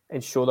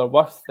 and show their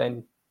worth,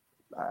 then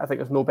I think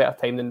there's no better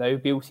time than now.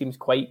 Beale seems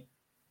quite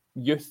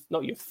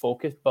not youth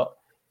focused, but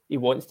he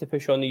wants to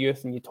push on the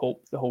youth, and you'd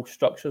hope the whole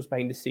structures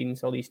behind the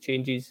scenes, all these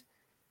changes,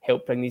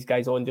 help bring these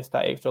guys on just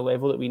that extra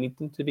level that we need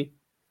them to be.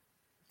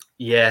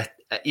 Yeah,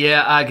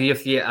 I agree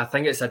with you. I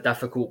think it's a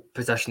difficult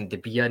position to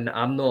be in.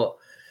 I'm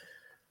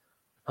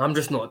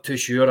just not too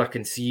sure I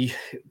can see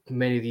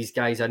many of these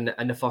guys in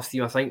the first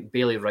team. I think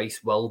Bailey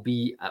Rice will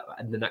be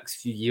in the next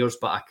few years,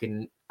 but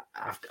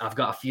I've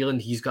got a feeling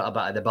he's got a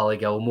bit of the Billy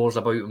Gilmores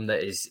about him,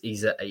 that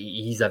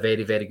he's a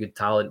very, very good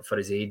talent for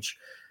his age,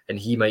 and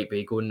he might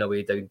be going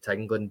away down to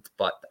England.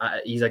 But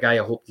he's a guy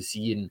I hope to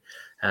see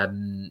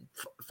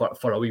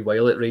for a wee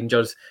while at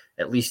Rangers,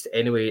 at least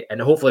anyway, and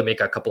hopefully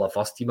make a couple of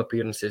first team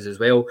appearances as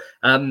well.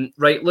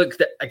 Right, look,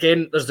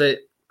 again,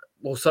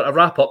 we'll sort of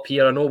wrap up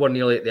here. I know we're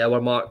nearly at the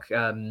hour mark,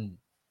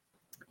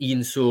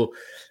 Ian, so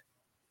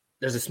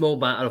there's a small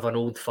matter of an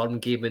Old Firm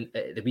game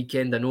at the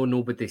weekend. I know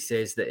nobody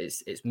says that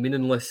it's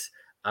meaningless.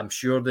 I'm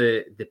sure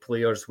the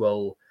players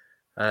will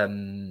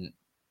be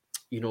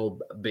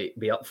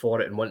up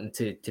for it and wanting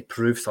to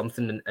prove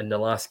something in the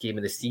last game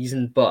of the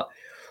season. But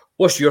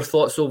what's your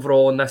thoughts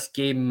overall on this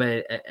game?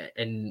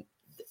 And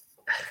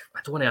I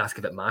don't want to ask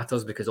if it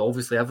matters, because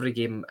obviously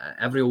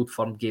every Old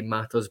Firm game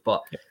matters.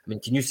 But I mean,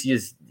 can you see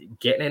us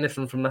getting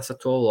anything from this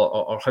at all,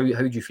 or how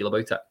do you feel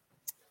about it?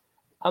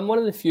 I'm one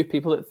of the few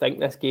people that think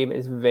this game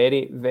is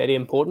very, very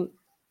important.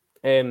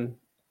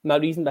 My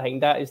reason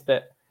behind that is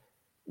that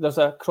there's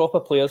a crop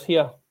of players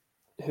here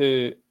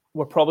who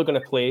we're probably going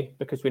to play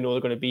because we know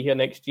they're going to be here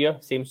next year,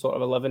 same sort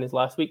of 11 as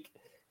last week.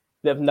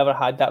 They've never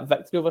had that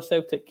victory over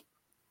Celtic.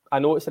 I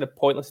know it's a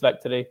pointless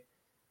victory.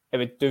 It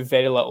would do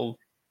very little,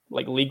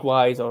 like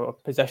league-wise or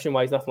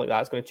position-wise, nothing like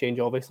that's going to change,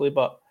 obviously.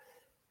 But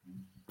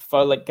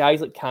for like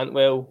guys like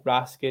Cantwell,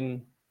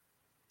 Raskin,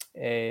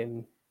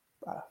 a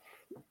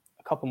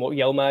couple more,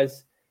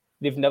 Yilmaz,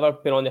 they've never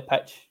been on the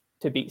pitch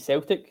to beat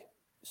Celtic.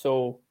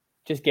 So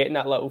just getting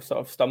that little sort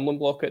of stumbling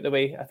block out the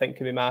way, I think,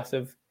 could be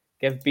massive.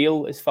 Give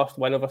Beale his first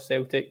win over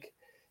Celtic.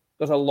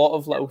 There's a lot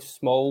of little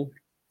small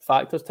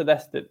factors to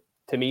this that,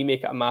 to me,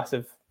 make it a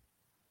massive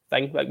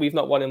thing. Like, we've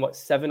not won in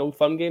 7 Old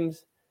Firm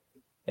games.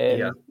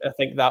 I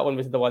think that one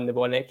was the one that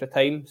won extra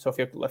time. So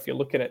if you're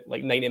looking at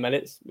like 90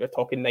 minutes, we're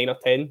talking 9 or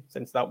 10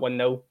 since that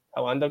 1-0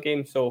 Highlander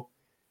game. So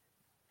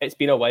it's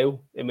been a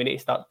while, and we need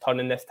to start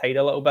turning this tide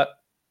a little bit.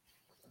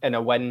 And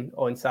a win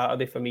on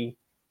Saturday for me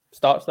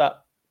starts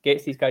that,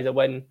 gets these guys a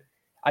win.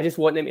 I just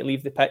want them to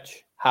leave the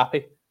pitch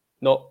happy,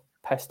 not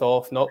pissed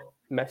off, not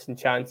missing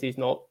chances,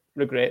 not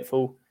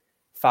regretful.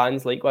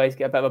 Fans likewise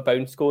get a bit of a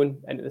bounce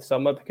going into the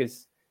summer,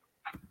 because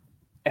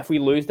if we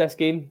lose this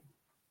game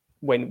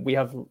when we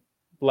have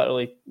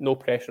literally no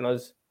pressure on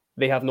us,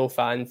 they have no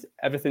fans,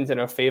 everything's in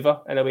our favour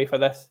in a way for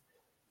this,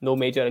 no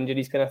major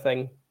injuries kind of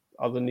thing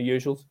other than the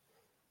usuals.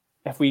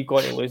 If we go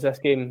on to lose this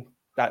game,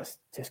 that's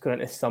just going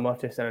into summer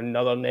just in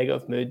another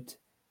negative mood,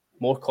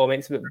 more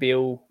comments about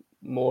Bale,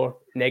 more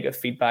negative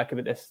feedback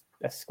about this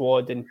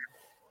squad. And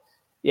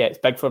yeah, it's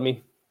big for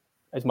me.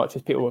 As much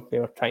as people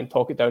were trying to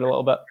talk it down a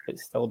little bit,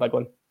 it's still a big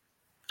one.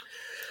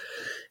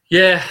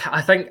 Yeah,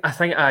 I think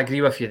I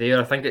agree with you there.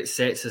 I think it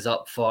sets us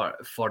up for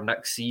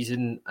next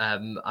season.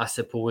 I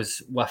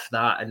suppose with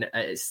that,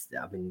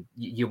 and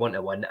you want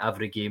to win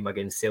every game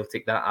against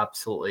Celtic. That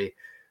absolutely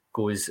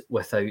goes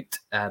without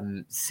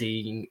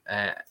saying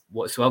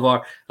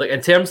whatsoever. Like,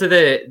 in terms of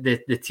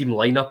the team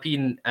lineup,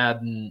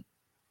 Ian,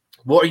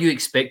 what are you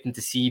expecting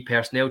to see?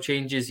 Personnel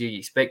changes? Are you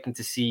expecting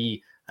to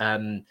see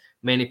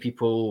many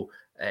people?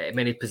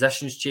 Many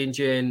positions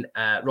changing.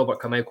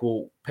 Robert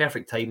Carmichael,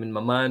 perfect timing,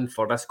 my man,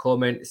 for this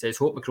comment. It says,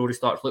 hope McCrory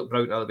starts, Luke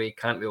Brown another way,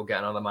 can't we'll get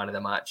another man of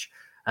the match.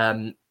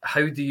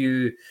 Would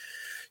you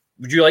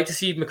like to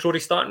see McCrory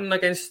starting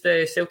against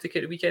Celtic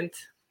at the weekend?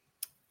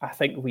 I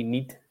think we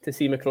need to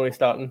see McCrory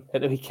starting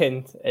at the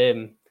weekend.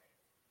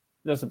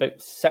 There's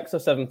about 6 or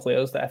 7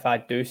 players that if I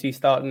do see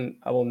starting,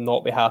 I will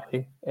not be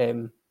happy.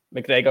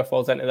 McGregor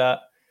falls into that.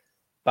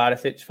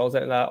 Barisic falls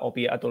into that,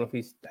 albeit I don't know if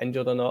he's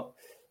injured or not.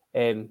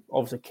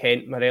 Obviously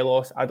Kent,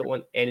 Morelos, I don't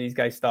want any of these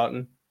guys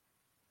starting,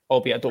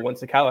 albeit I don't want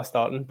Sakala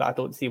starting, but I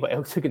don't see what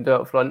else we can do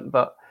up front.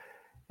 But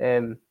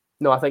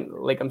no, I think,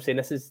 like I'm saying,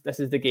 this is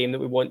the game that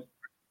we want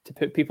to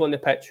put people on the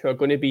pitch who are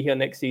going to be here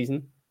next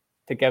season,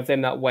 to give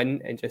them that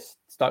win and just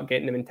start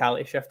getting the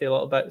mentality shifted a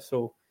little bit.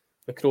 So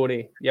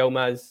McCrory,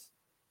 Yilmaz,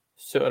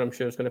 Suter I'm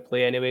sure is going to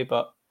play anyway,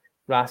 but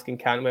Raskin,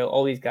 Cantwell,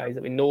 all these guys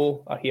that we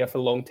know are here for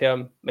the long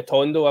term.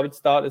 Matondo I would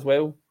start as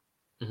well.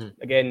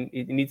 Mm-hmm. Again,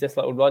 he needs this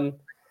little run.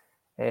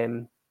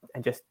 And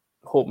just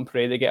hope and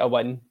pray they get a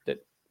win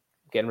that,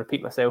 again,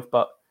 repeat myself,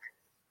 but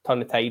turn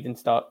the tide and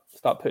start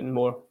putting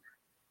more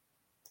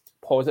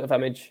positive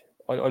image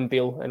on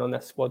Bale and on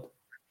this squad.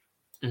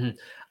 Mm-hmm.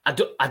 I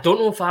don't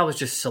know if I was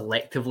just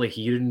selectively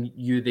hearing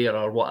you there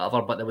or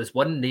whatever, but there was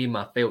one name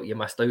I felt you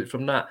missed out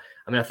from that.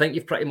 I mean, I think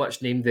you've pretty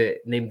much named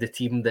the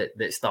team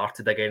that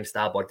started against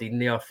Aberdeen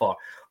there for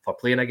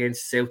playing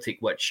against Celtic,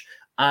 which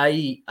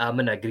I am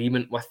in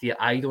agreement with you.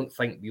 I don't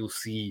think we'll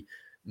see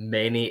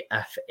many,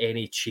 if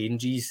any,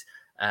 changes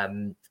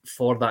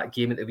for that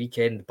game at the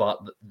weekend. But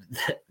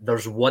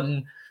there's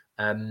one.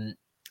 I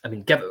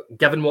mean,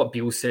 given what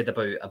Beale said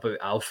about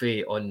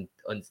Alfie on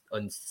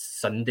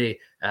Sunday,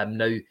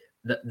 now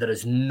there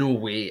is no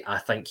way I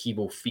think he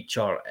will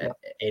feature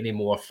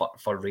anymore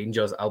for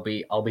Rangers. I'll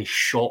be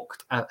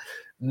shocked.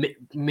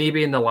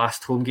 Maybe in the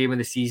last home game of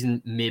the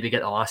season, maybe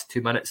get the last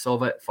 2 minutes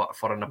of it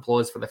for an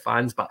applause for the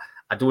fans. But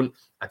I don't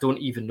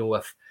even know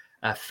if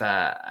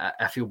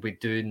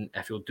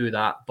he'll do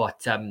that.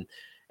 But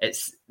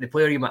it's the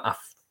player you might have.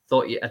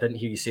 I didn't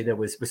hear you say there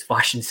was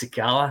Fashion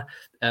Sakala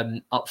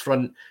up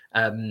front.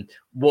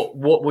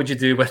 What would you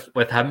do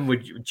with him?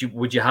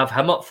 Would you have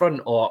him up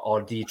front,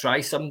 or do you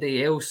try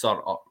somebody else,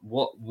 or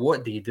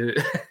what do you do?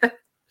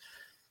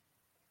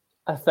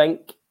 I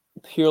think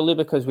purely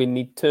because we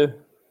need to,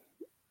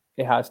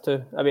 it has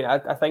to. I mean,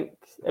 I think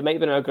it might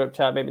have been in our group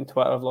chat, maybe on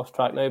Twitter, I've lost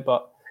track now,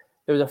 but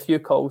there was a few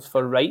calls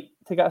for Wright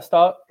to get a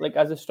start, like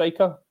as a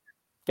striker,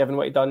 given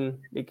what he'd done.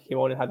 Like, he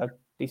only had a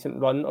decent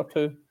run or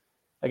two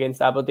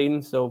against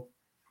Aberdeen, so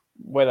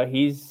whether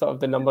he's sort of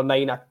the number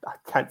 9, I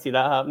can't see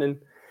that happening.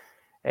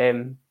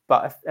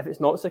 But if it's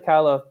not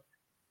Sakala,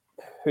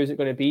 who's it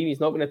going to be? He's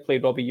not going to play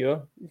Robbie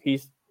Ewer.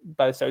 He's,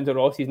 by the sounds of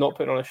Ross, he's not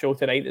putting on a show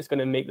tonight that's going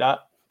to make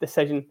that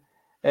decision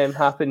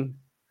happen.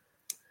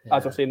 Yeah.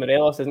 As we're saying,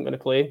 Morelos isn't going to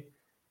play.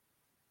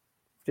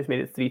 Just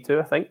made it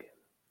 3-2, I think.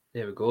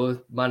 There we go.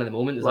 Man of the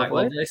moment, is that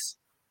Lovelace?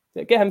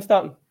 Yeah, get him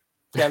starting.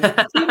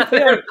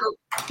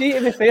 See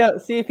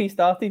if he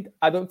started,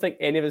 I don't think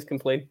any of us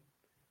complain.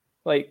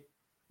 Like,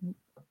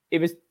 he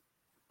was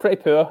pretty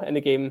poor in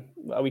the game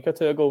a week or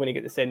two ago when he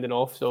got the sending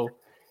off. So,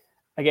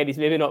 again, he's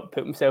maybe not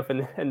put himself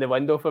in the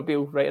window for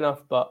Beale right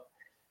enough. But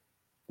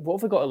what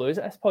have we got to lose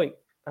at this point?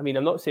 I mean,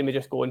 I'm not saying we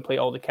just go and play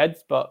all the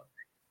kids, but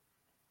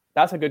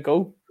that's a good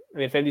goal. I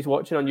mean, if anybody's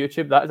watching on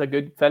YouTube, that is a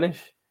good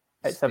finish.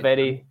 It's a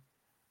very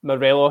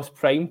Morelos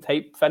prime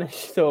type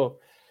finish. So,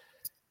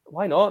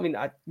 why not? I mean,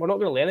 we're not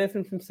going to learn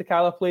anything from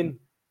Sakala playing.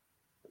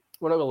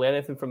 We're not going to learn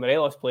anything from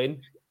Morelos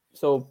playing.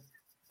 So,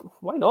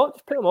 why not?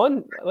 Just put him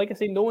on. Like I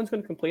say, no one's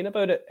going to complain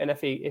about it. And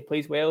if he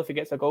plays well, if he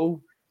gets a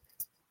goal,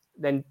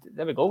 then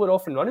there we go. We're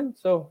off and running.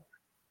 So,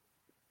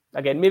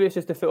 again, maybe it's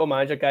just the football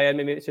manager guy in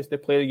me. Maybe it's just the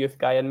player youth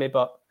guy in me.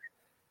 But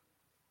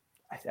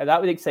that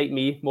would excite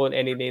me more than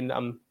any name that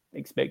I'm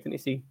expecting to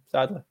see,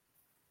 sadly.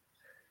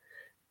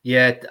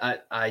 Yeah,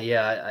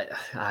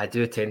 I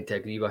do tend to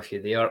agree with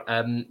you there.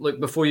 Look,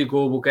 before you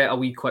go, we'll get a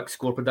wee quick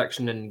score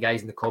prediction, and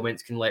guys in the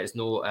comments can let us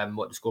know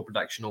what the score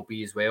prediction will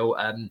be as well.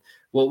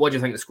 What do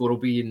you think the score will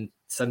be in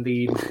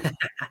Sunday?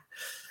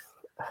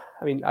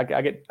 I mean, I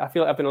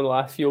feel like I've been on the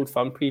last few Old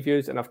Firm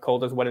previews, and I've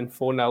called us winning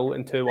 4-0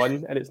 and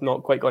 2-1, and it's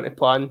not quite gone to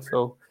plan.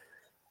 So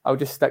I'll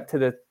just stick to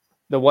the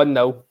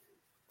 1-0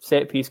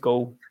 set piece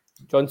goal.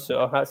 John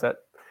Suter, that's it.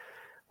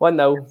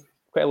 1-0,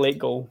 quite a late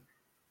goal.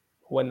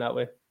 Win that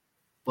way.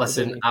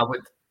 Listen, I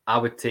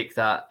would take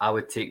that. I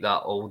would take that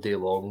all day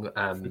long.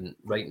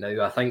 Right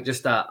now, I think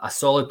just a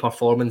solid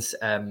performance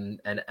and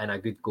a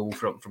good goal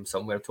from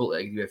somewhere.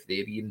 Totally agree with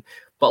there, Ian.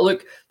 But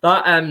look,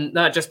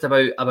 that just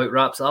about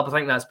wraps it up. I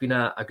think that's been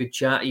a good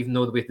chat, even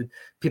though with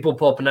people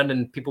popping in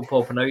and people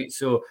popping out.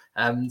 So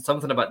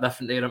something a bit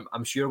different there.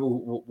 I'm sure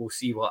we'll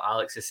see what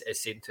Alex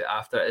is saying to it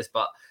after it is.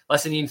 But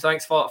listen, Ian,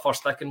 thanks for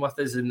sticking with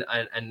us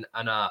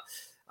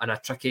and a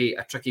tricky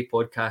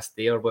podcast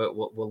there with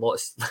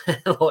lots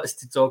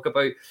to talk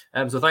about.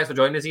 So thanks for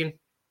joining us, Ian.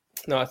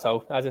 No, at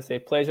all. As I say,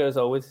 pleasure as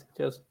always.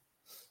 Cheers.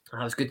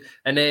 That was good.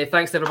 And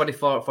thanks to everybody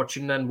for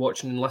tuning in,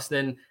 watching and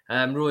listening.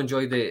 Really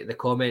enjoyed the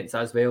comments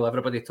as well.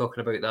 Everybody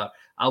talking about the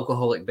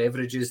alcoholic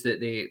beverages that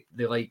they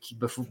like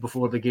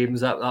before the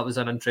games. That was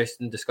an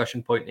interesting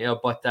discussion point there.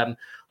 But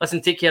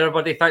listen, take care,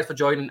 everybody. Thanks for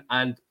joining,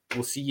 and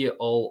we'll see you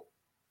all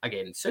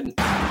again soon.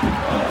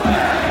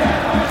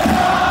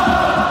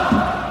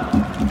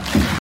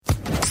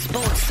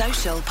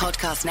 Social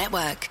Podcast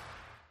Network.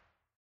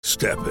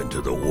 Step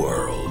into the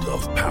world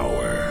of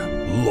power,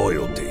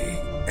 loyalty,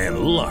 and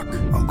luck.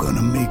 I'm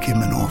gonna make him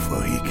an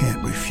offer he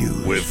can't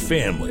refuse. With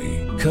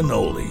family,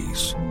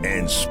 cannolis,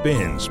 and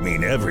spins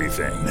mean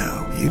everything.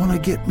 Now, you wanna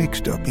get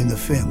mixed up in the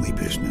family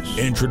business.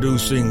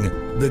 Introducing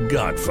The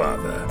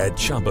Godfather at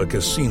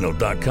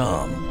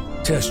ChumbaCasino.com.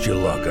 Test your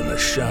luck in the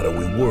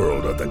shadowy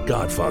world of The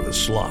Godfather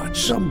slot.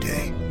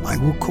 Someday, I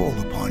will call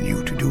upon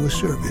you to do a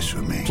service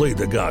for me. Play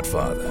The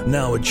Godfather,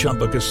 now at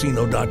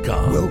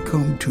ChumbaCasino.com.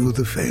 Welcome to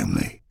the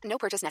family. No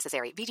purchase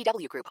necessary.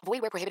 VGW Group.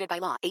 Void where prohibited by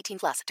law.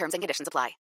 18+. Terms and conditions apply.